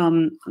lived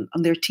on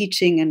their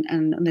teaching and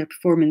on their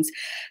performance.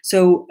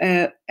 So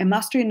a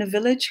master in a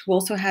village who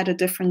also had a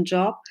different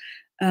job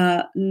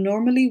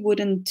normally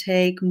wouldn't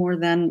take more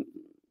than,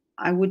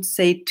 I would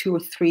say, 2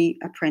 or 3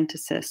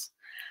 apprentices.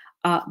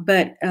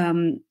 But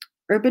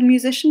urban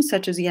musicians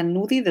such as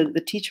Yannudi,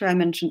 the teacher I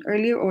mentioned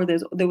earlier, or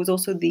there was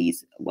also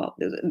there's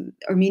an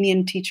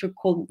Armenian teacher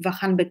called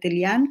Vahan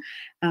Betelian,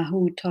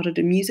 who taught at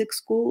a music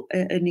school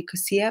in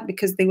Nicosia,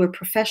 because they were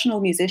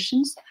professional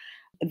musicians.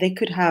 They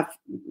could have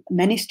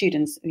many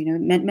students,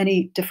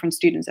 many different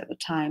students at the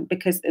time,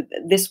 because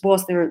this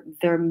was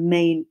their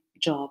main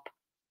job.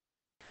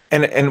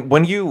 And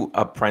when you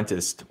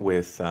apprenticed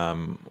with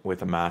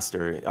a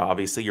master,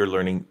 obviously you're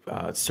learning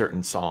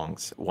certain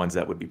songs, ones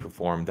that would be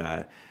performed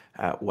at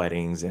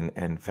weddings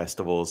and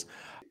festivals.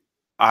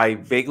 I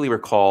vaguely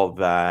recall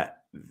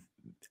that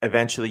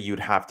eventually you'd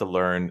have to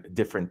learn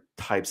different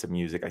types of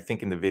music. I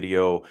think in the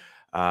video,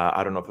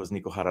 I don't know if it was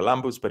Nico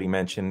Haralambous, but he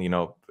mentioned,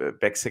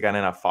 Beksegan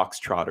and a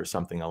foxtrot or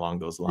something along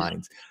those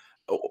lines.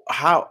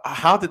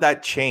 How did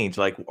that change?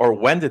 Or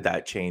when did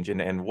that change?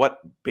 And what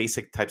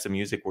basic types of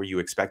music were you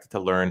expected to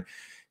learn,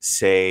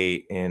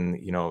 say, in,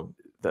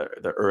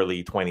 the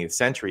early 20th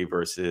century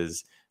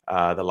versus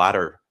the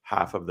latter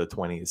half of the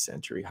 20th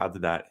century? How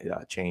did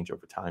that change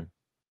over time?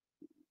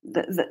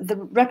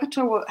 The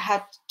repertoire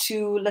had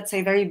 2, let's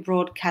say, very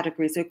broad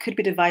categories. It could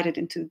be divided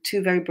into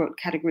 2 very broad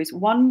categories.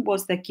 One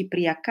was the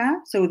Kypriaka,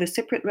 so the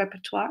Cypriot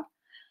repertoire,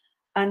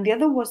 and the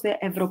other was the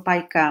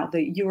Evropaika,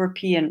 the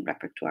European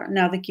repertoire.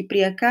 Now, the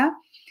Kypriaka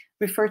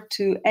referred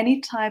to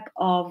any type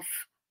of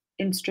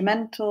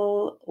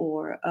instrumental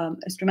or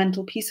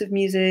instrumental piece of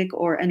music,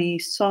 or any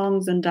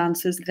songs and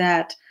dances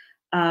that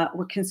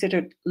were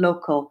considered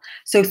local.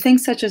 So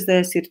things such as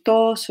the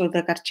Sirtos or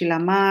the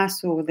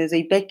Karchilamas or the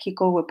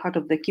Zeibekiko were part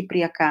of the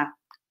Kypriaka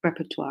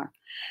repertoire.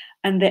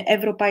 And the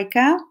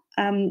Evropaika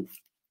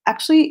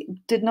actually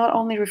did not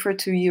only refer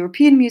to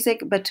European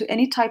music, but to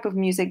any type of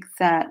music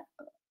that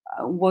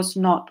was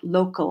not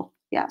local.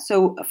 Yeah.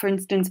 So, for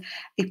instance,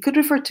 it could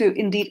refer to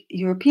indeed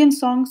European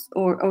songs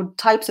or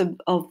types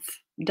of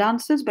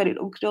dances, but it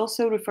could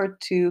also refer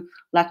to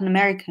Latin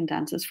American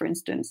dances, for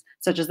instance,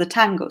 such as the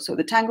tango. So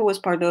the tango was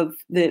part of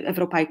the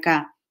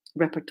Evropaika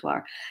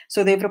repertoire.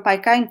 So the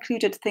Evropaika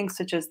included things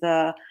such as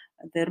the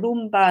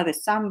rumba, the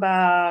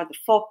samba, the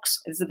fox.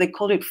 They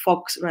called it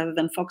fox rather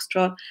than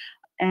foxtrot.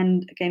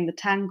 And again, the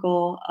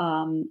tango.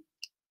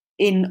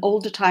 In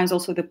older times,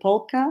 also the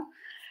polka.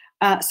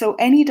 So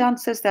any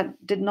dances that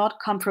did not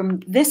come from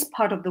this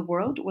part of the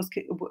world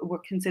were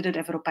considered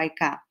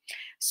Evropaika.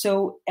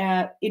 So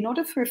in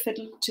order for a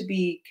fiddler to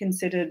be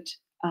considered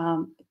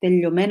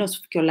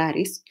teliomenos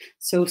violaris,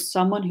 so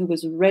someone who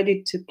was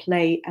ready to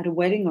play at a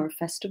wedding or a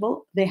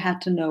festival, they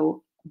had to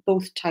know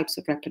both types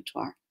of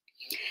repertoire.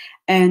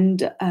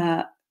 And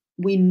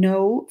we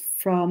know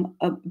from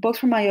both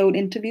from my own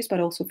interviews,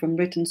 but also from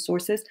written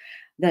sources,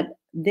 that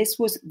this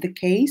was the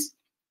case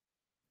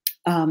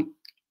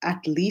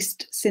at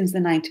least since the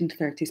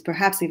 1930s,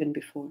 perhaps even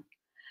before.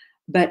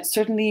 But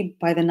certainly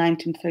by the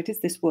 1930s,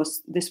 this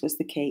was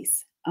the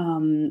case.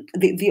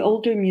 The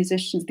older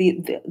musicians,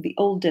 the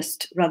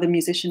oldest rather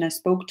musician I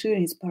spoke to,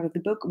 and he's part of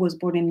the book, was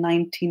born in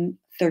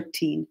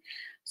 1913.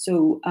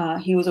 So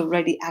he was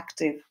already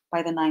active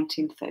by the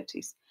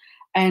 1930s.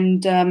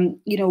 And,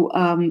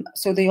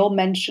 so they all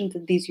mentioned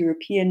that these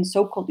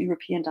so-called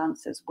European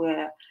dances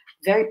were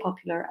very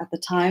popular at the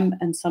time.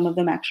 And some of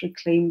them actually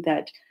claimed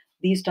that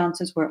these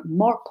dances were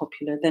more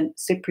popular than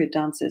Cypriot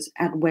dances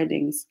at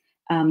weddings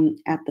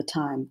at the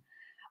time.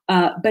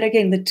 But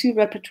again, the two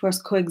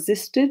repertoires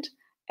coexisted.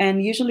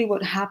 And usually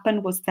what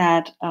happened was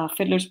that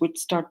fiddlers would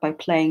start by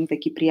playing the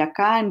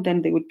Kypriaka, and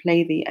then they would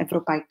play the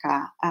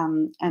Evropaika.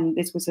 And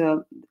this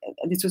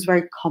was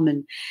very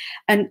common.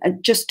 And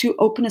just to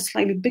open a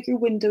slightly bigger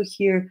window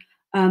here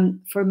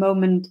for a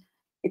moment,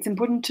 it's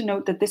important to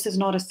note that this is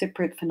not a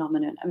Cypriot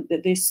phenomenon.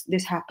 That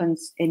this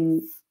happens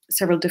in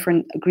several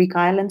different Greek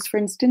islands, for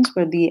instance,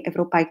 where the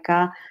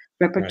Evropaika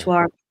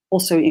repertoire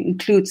also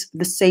includes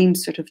the same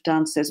sort of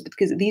dances,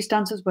 because these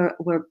dances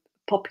were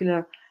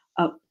popular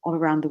all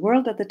around the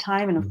world at the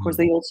time, and of course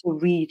they also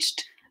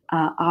reached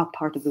our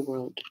part of the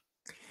world.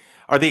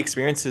 Are the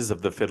experiences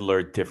of the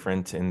fiddler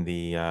different in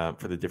the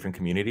for the different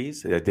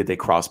communities? Did they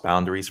cross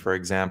boundaries, for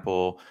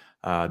example?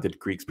 Did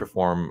Greeks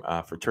perform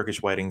for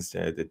Turkish weddings?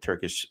 Did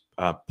Turkish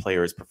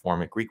players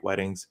perform at Greek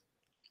weddings?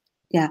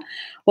 Yeah,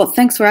 well,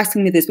 thanks for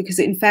asking me this, because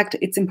in fact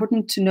it's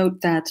important to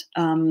note that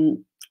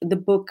the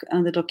book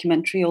and the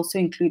documentary also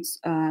includes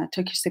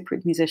Turkish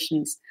Cypriot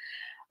musicians.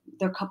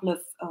 There are a couple of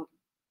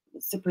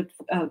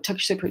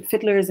Turkish Cypriot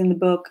fiddlers in the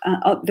book.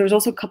 There's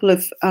also a couple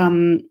of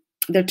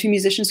there are two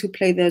musicians who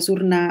play the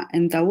zurna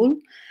and davul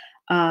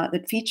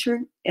that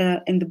feature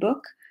in the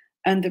book.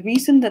 And the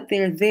reason that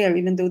they're there,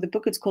 even though the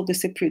book is called The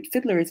Cypriot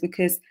Fiddler, is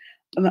because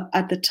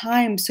at the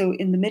time, so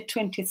in the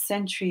mid-20th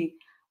century,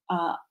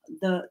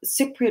 the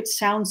Cypriot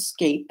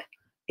soundscape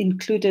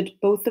included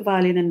both the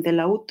violin and the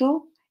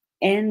lauto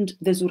and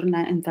the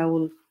zurna and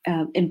davul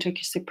in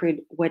Turkish Cypriot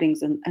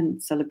weddings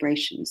and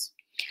celebrations.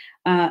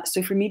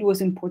 So for me, it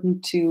was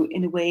important to,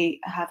 in a way,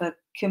 have a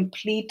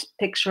complete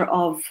picture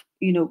of,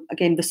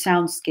 again, the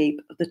soundscape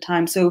of the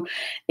time. So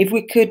if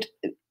we could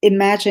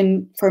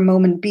imagine for a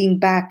moment being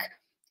back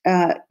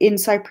in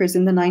Cyprus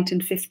in the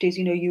 1950s,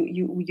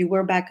 you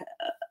were back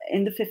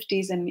in the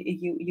 50s and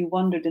you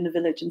wandered in a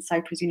village in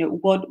Cyprus,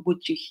 what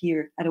would you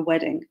hear at a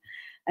wedding?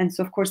 And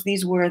so, of course,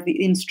 these were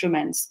the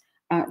instruments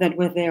that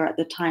were there at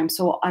the time.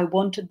 So I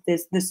wanted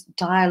this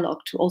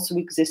dialogue to also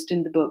exist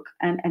in the book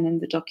and in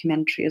the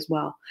documentary as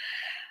well.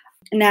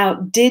 Now,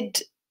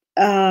 did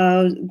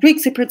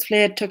Greek Cypriots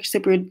play at Turkish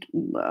Cypriot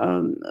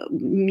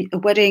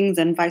weddings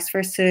and vice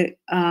versa?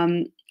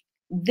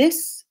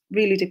 This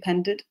really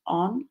depended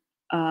on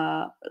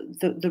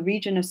the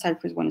region of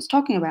Cyprus one is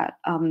talking about,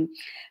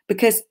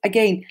 because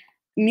again,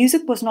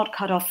 music was not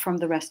cut off from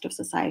the rest of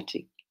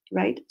society,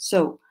 right?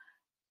 So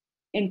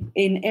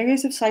in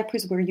areas of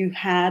Cyprus where you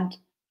had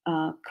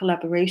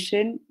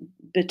collaboration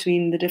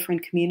between the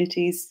different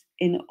communities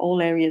in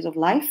all areas of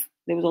life,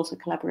 there was also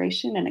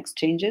collaboration and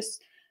exchanges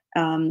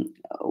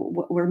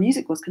where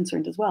music was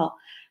concerned as well.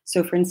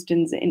 So, for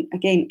instance,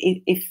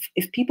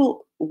 if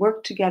people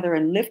worked together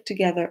and lived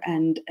together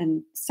and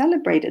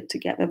celebrated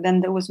together,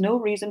 then there was no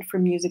reason for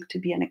music to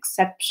be an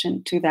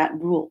exception to that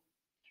rule.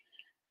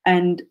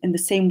 And in the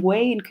same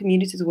way, in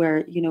communities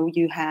where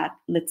you had,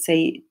 let's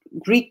say,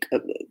 Greek,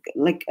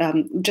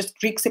 just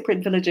Greek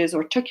Cypriot villages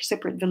or Turkish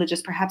Cypriot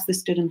villages, perhaps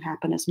this didn't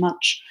happen as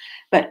much.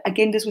 But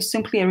again, this was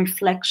simply a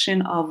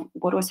reflection of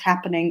what was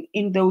happening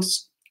in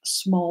those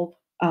small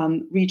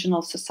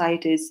regional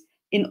societies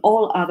in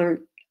all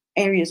other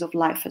areas of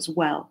life as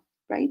well,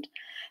 right?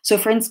 So,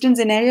 for instance,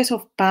 in areas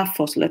of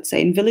Paphos, let's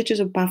say, in villages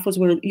of Paphos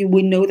where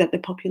we know that the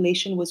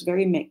population was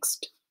very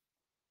mixed,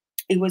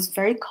 it was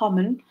very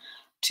common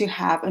to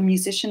have a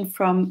musician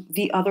from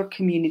the other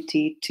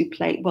community to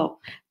play,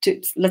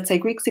 let's say,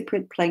 Greek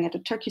Cypriot playing at a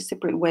Turkish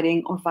Cypriot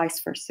wedding or vice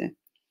versa.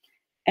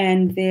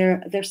 And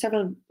there are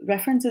several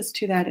references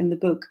to that in the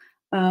book.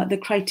 The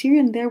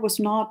criterion there was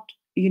not,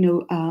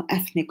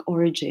 ethnic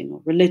origin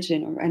or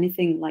religion or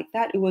anything like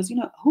that. It was,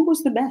 who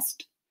was the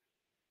best?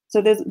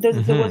 So there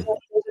was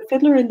a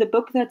fiddler in the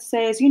book that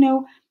says,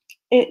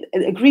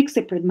 a Greek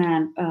Cypriot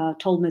man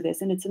told me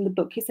this, and it's in the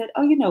book. He said,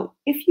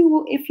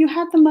 if you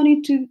had the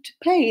money to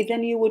pay,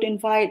 then you would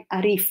invite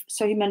Arif.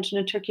 So he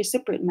mentioned a Turkish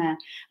Cypriot man.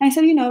 And I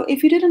said,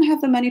 if you didn't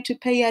have the money to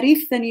pay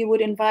Arif, then you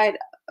would invite,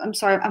 I'm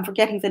sorry, I'm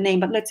forgetting the name,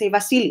 but let's say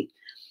Vasili.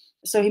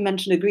 So he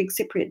mentioned a Greek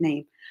Cypriot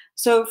name.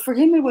 So for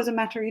him, it was a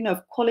matter,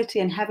 of quality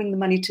and having the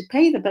money to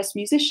pay the best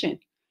musician.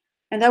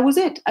 And that was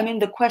it. I mean,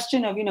 the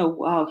question of,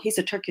 he's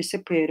a Turkish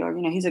Cypriot or,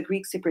 he's a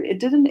Greek Cypriot,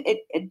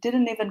 it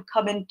didn't even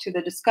come into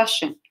the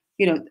discussion.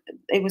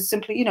 It was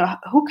simply,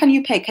 who can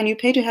you pay? Can you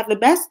pay to have the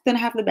best? Then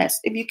have the best.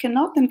 If you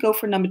cannot, then go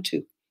for number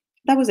two.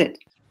 That was it.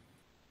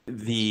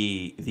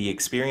 The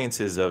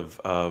experiences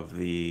of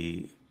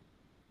the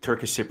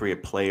Turkish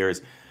Cypriot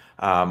players,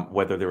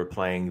 whether they were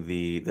playing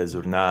the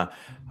zurna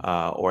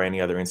or any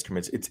other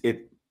instruments,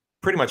 it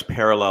pretty much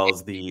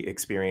parallels the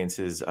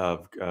experiences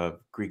of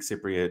Greek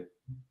Cypriot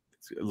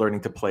learning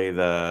to play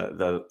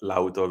the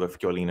lauto, the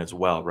fiolin as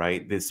well,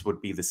 right? This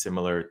would be the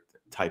similar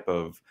type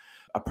of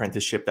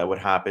apprenticeship that would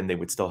happen. They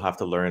would still have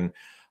to learn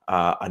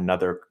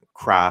another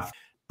craft,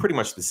 pretty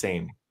much the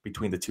same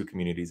between the two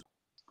communities.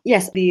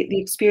 Yes, the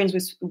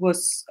experience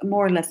was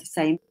more or less the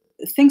same.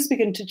 Things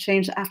began to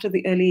change after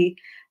the early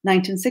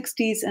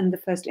 1960s and the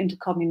first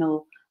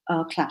intercommunal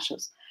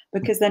clashes,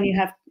 because then you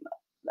have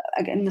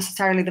again,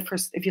 necessarily the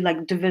first, if you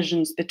like,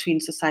 divisions between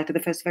society, the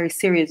first very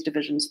serious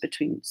divisions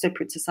between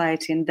Cypriot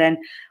society, and then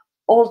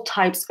all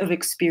types of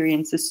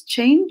experiences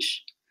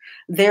change.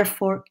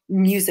 Therefore,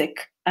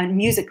 music and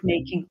music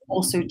making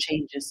also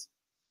changes.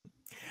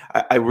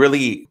 I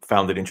really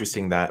found it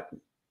interesting that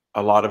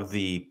a lot of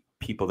the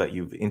people that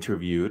you've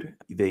interviewed,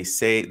 they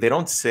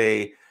don't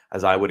say,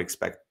 as I would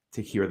expect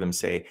to hear them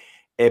say,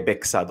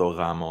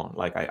 "Ebexadoramo,"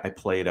 like I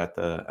played at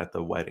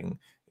the wedding.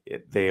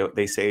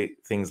 They say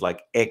things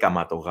like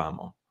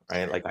 "Ekamatogamo,"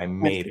 right? Like I Yes.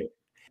 made it.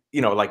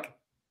 Like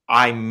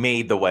I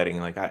made the wedding.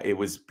 Like it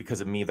was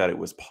because of me that it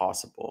was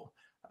possible.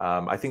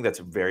 I think that's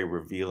very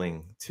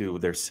revealing to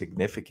their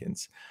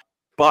significance.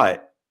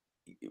 But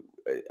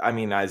I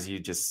mean, as you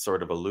just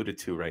sort of alluded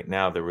to right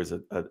now, there was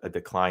a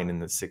decline in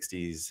the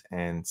 60s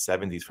and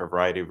 70s for a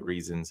variety of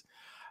reasons,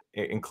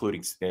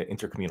 including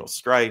intercommunal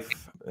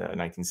strife,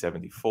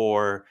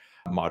 1974,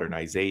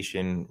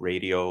 modernization,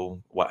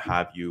 radio, what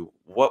have you.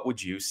 What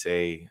would you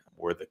say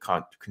were the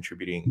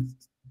contributing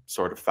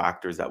sort of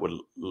factors that would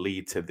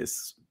lead to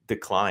this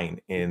decline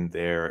in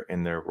their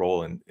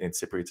role in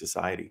Cypriot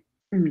society?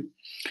 Mm.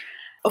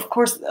 Of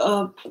course,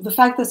 the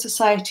fact that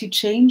society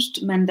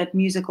changed meant that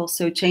music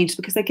also changed,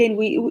 because again,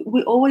 we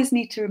always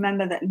need to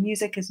remember that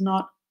music is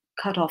not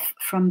cut off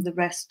from the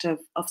rest of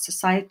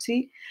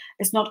society.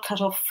 It's not cut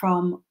off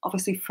from,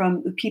 obviously,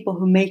 from the people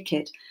who make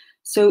it.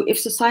 So if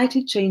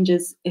society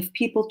changes, if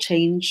people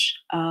change,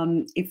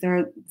 if there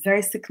are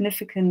very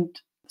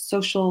significant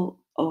social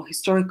or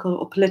historical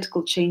or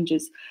political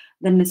changes,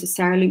 then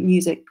necessarily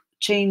music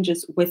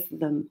changes with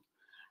them.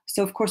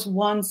 So of course,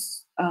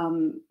 once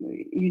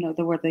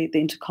there were the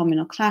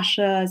intercommunal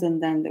clashes,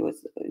 and then there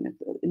was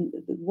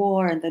the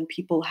war, and then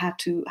people had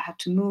to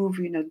move.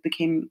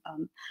 Became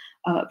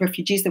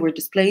refugees that were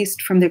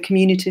displaced from their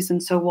communities,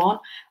 and so on.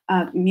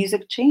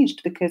 Music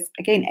changed because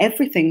again,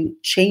 everything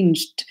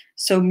changed.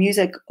 So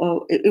music,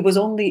 it was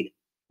only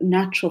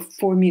natural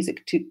for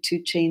music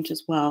to change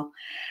as well.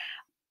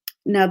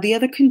 Now, the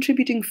other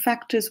contributing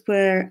factors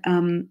were.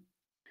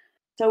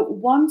 So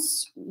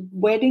once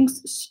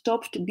weddings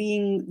stopped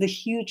being the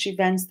huge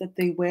events that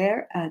they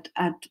were at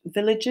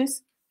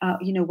villages,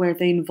 where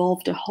they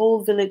involved a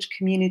whole village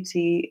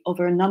community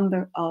over a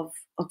number of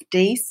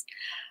days,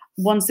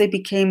 once they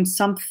became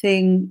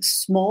something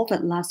small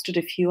that lasted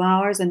a few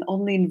hours and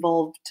only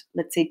involved,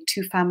 let's say,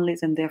 two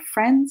families and their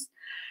friends,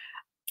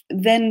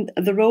 then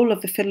the role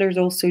of the fiddlers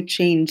also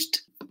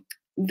changed.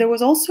 There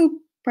was also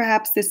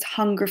perhaps this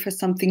hunger for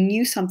something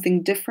new,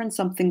 something different,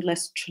 something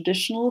less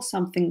traditional,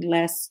 something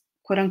less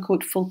quote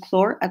unquote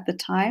folklore at the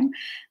time.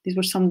 These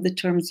were some of the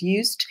terms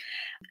used.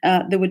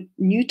 There were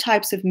new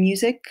types of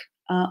music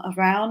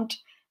around.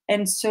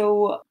 And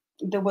so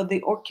there were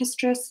the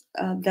orchestras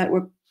that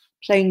were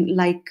playing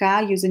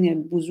laika using a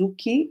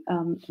bouzouki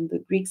in the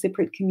Greek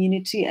Cypriot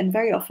community. And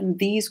very often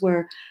these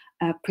were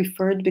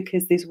preferred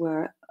because these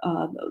were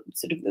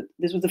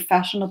this was a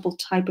fashionable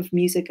type of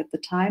music at the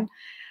time.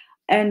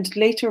 And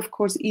later, of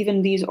course,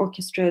 even these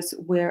orchestras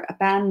were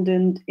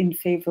abandoned in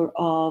favor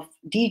of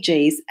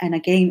DJs and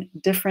again,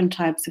 different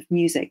types of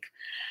music.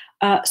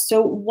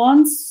 So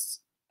once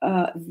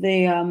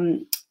their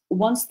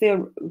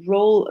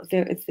role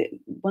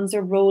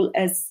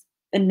as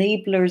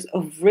enablers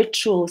of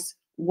rituals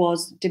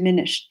was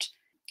diminished,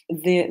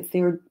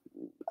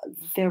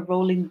 their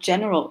role in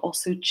general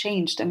also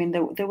changed. I mean,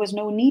 there was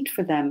no need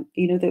for them.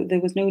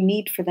 There was no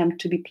need for them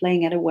to be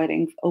playing at a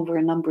wedding over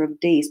a number of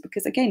days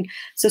because, again,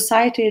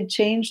 society had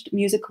changed,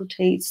 musical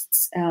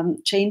tastes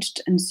changed,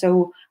 and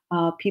so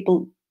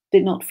people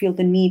did not feel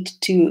the need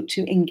to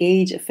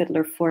engage a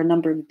fiddler for a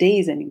number of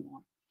days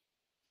anymore.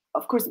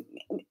 Of course,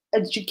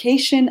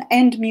 education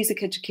and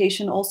music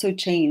education also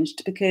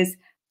changed because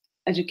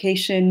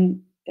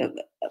education.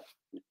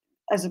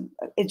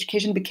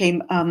 Education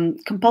became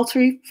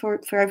compulsory for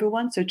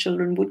everyone. So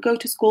children would go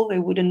to school. They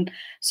wouldn't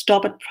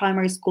stop at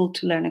primary school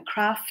to learn a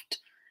craft.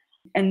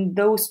 And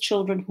those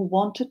children who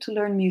wanted to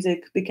learn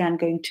music began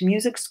going to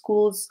music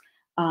schools.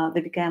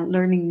 They began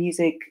learning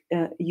music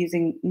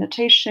using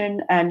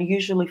notation and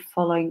usually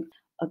following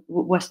a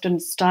Western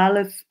style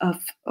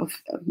of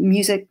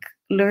music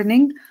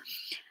learning.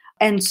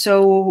 And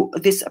so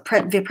the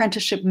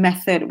apprenticeship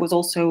method was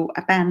also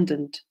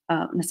abandoned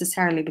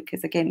necessarily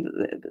because, again,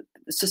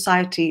 the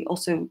society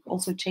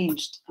also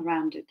changed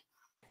around it.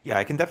 Yeah,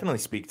 I can definitely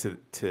speak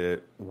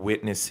to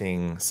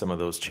witnessing some of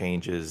those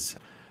changes,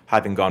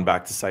 having gone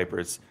back to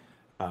Cyprus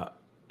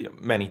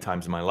many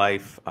times in my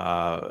life,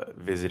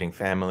 visiting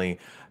family.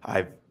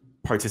 I've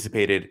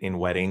participated in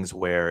weddings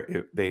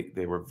where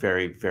they were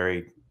very,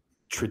 very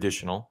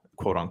traditional,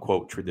 quote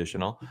unquote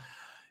traditional.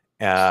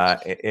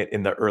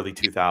 In the early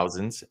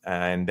 2000s,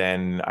 and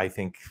then I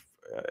think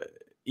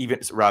even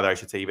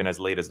as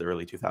late as the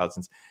early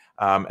 2000s,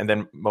 and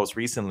then most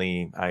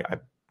recently, I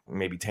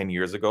maybe 10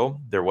 years ago,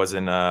 there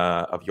wasn't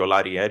a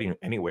violari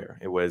anywhere.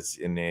 It was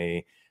in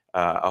a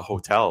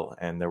hotel,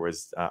 and there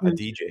was a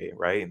DJ,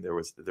 right? And there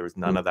was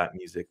none of that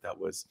music that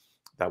was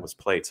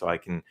played. So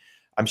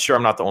I'm sure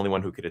I'm not the only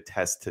one who could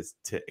attest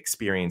to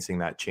experiencing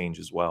that change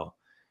as well.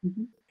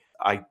 Mm-hmm.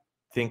 I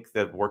think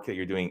the work that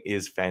you're doing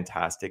is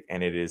fantastic,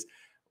 and it's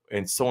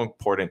so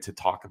important to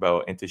talk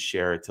about and to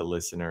share it to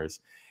listeners.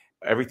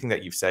 Everything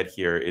that you've said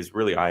here is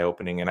really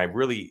eye-opening, and I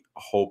really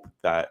hope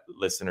that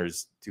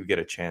listeners do get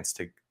a chance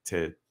to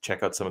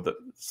check out some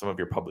of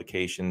your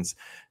publications,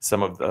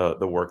 some of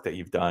the work that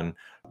you've done,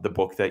 the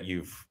book that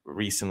you've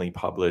recently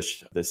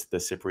published, the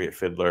Cypriot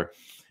Fiddler,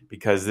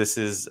 because this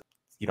is,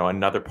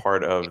 another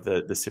part of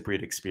the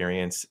Cypriot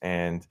experience,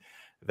 and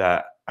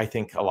that I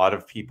think a lot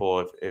of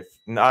people, if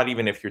not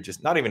even if you're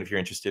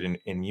interested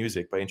in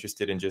music, but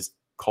interested in just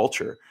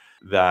culture,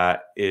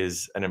 that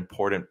is an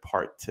important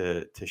part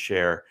to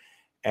share.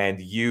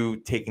 And you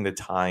taking the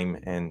time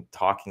and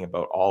talking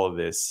about all of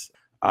this,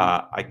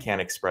 I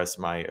can't express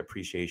my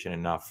appreciation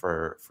enough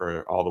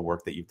for all the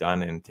work that you've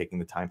done and taking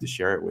the time to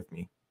share it with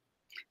me.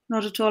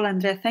 Not at all,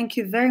 Andrea. Thank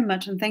you very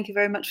much. And thank you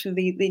very much for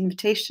the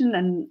invitation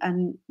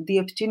and the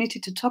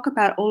opportunity to talk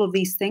about all of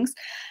these things.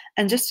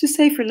 And just to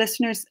say for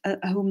listeners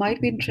who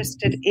might be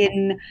interested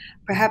in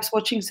perhaps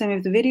watching some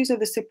of the videos of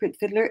the Cypriot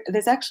Fiddler,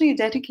 there's actually a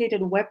dedicated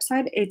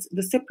website. It's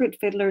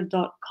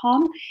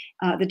thecypriotfiddler.com.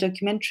 The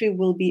documentary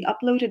will be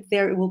uploaded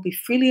there. It will be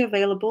freely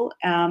available.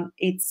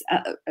 It's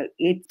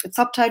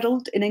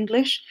subtitled in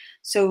English,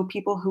 so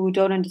people who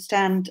don't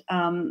understand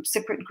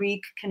Cypriot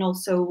Greek can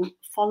also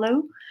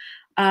follow.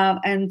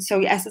 And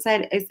so, as I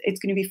said, it's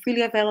going to be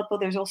freely available.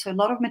 There's also a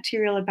lot of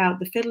material about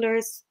the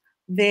fiddlers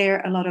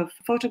there, a lot of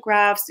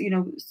photographs,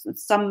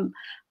 some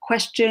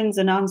questions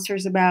and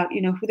answers about,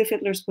 who the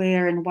fiddlers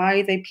were and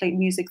why they played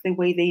music the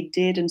way they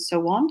did and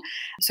so on.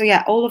 So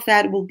yeah, all of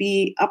that will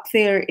be up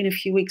there in a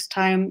few weeks'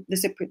 time,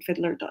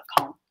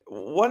 thecypriotfiddler.com.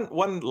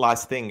 One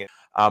last thing.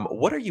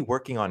 What are you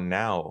working on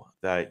now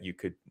that you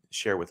could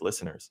share with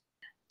listeners?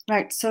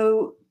 Right.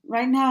 So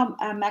right now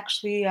I'm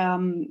actually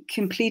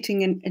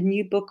completing a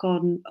new book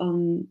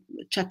on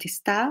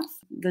Chatista,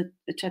 the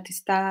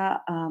Chatista.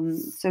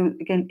 So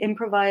again,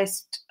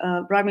 improvised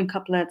rhyming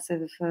couplets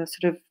of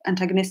sort of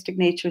antagonistic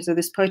natures of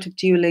this poetic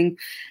dueling,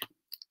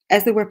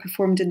 as they were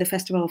performed in the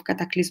Festival of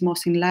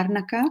Cataclysmos in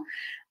Larnaca.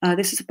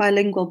 This is a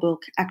bilingual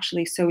book,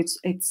 actually. So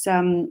it's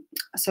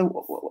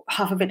so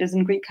half of it is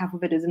in Greek, half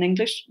of it is in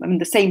English. I mean,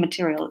 the same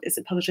material is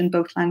published in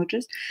both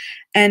languages.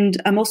 And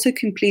I'm also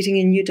completing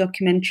a new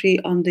documentary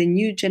on the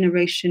new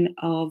generation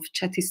of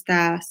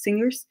Chatista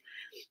singers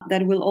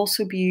that will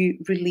also be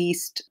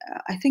released,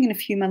 I think, in a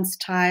few months'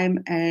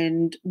 time,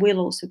 and will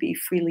also be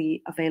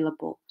freely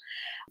available.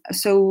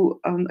 So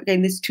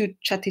again, these two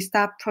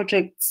Chatista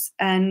projects,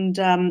 and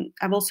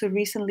I've also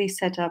recently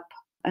set up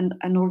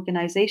an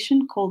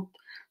organization called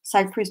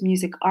Cyprus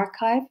Music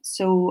Archive.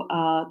 So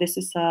this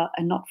is a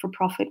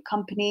not-for-profit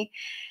company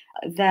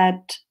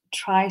that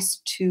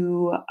tries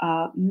to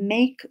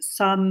make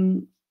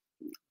some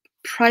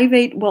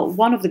private,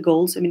 one of the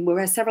goals, I mean, we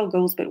have several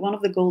goals, but one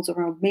of the goals,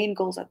 or our main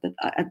goals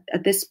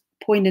at this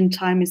point in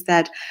time, is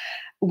that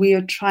we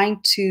are trying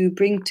to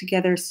bring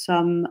together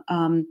some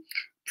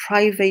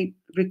private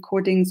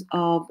recordings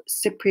of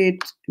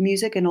Cypriot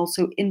music and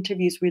also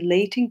interviews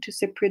relating to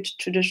Cypriot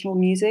traditional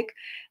music,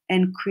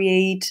 and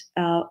create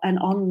an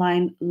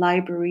online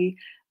library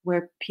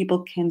where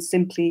people can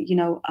simply,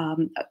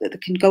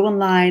 can go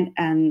online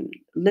and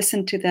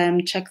listen to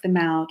them, check them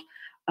out.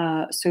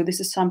 So this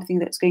is something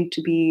that's going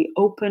to be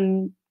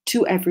open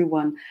to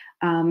everyone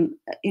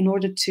in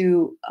order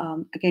to,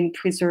 again,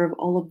 preserve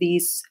all of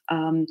these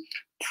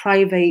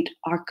private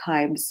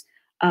archives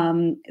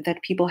that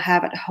people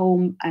have at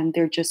home, and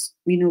they're just,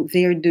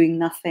 they're doing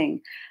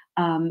nothing.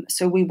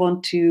 So we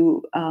want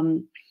to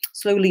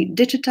slowly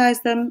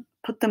digitize them,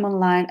 put them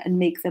online, and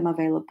make them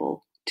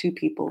available to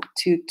people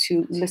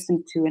to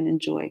listen to and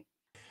enjoy.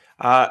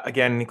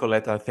 Again,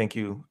 Nicoletta, thank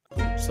you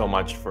so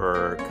much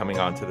for coming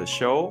on to the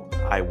show.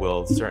 I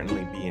will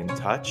certainly be in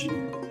touch.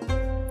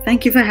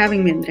 Thank you for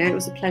having me, Andrea. It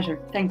was a pleasure.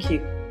 Thank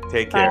you.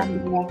 Take care.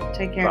 Bye.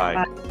 Take care.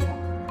 Bye. Bye.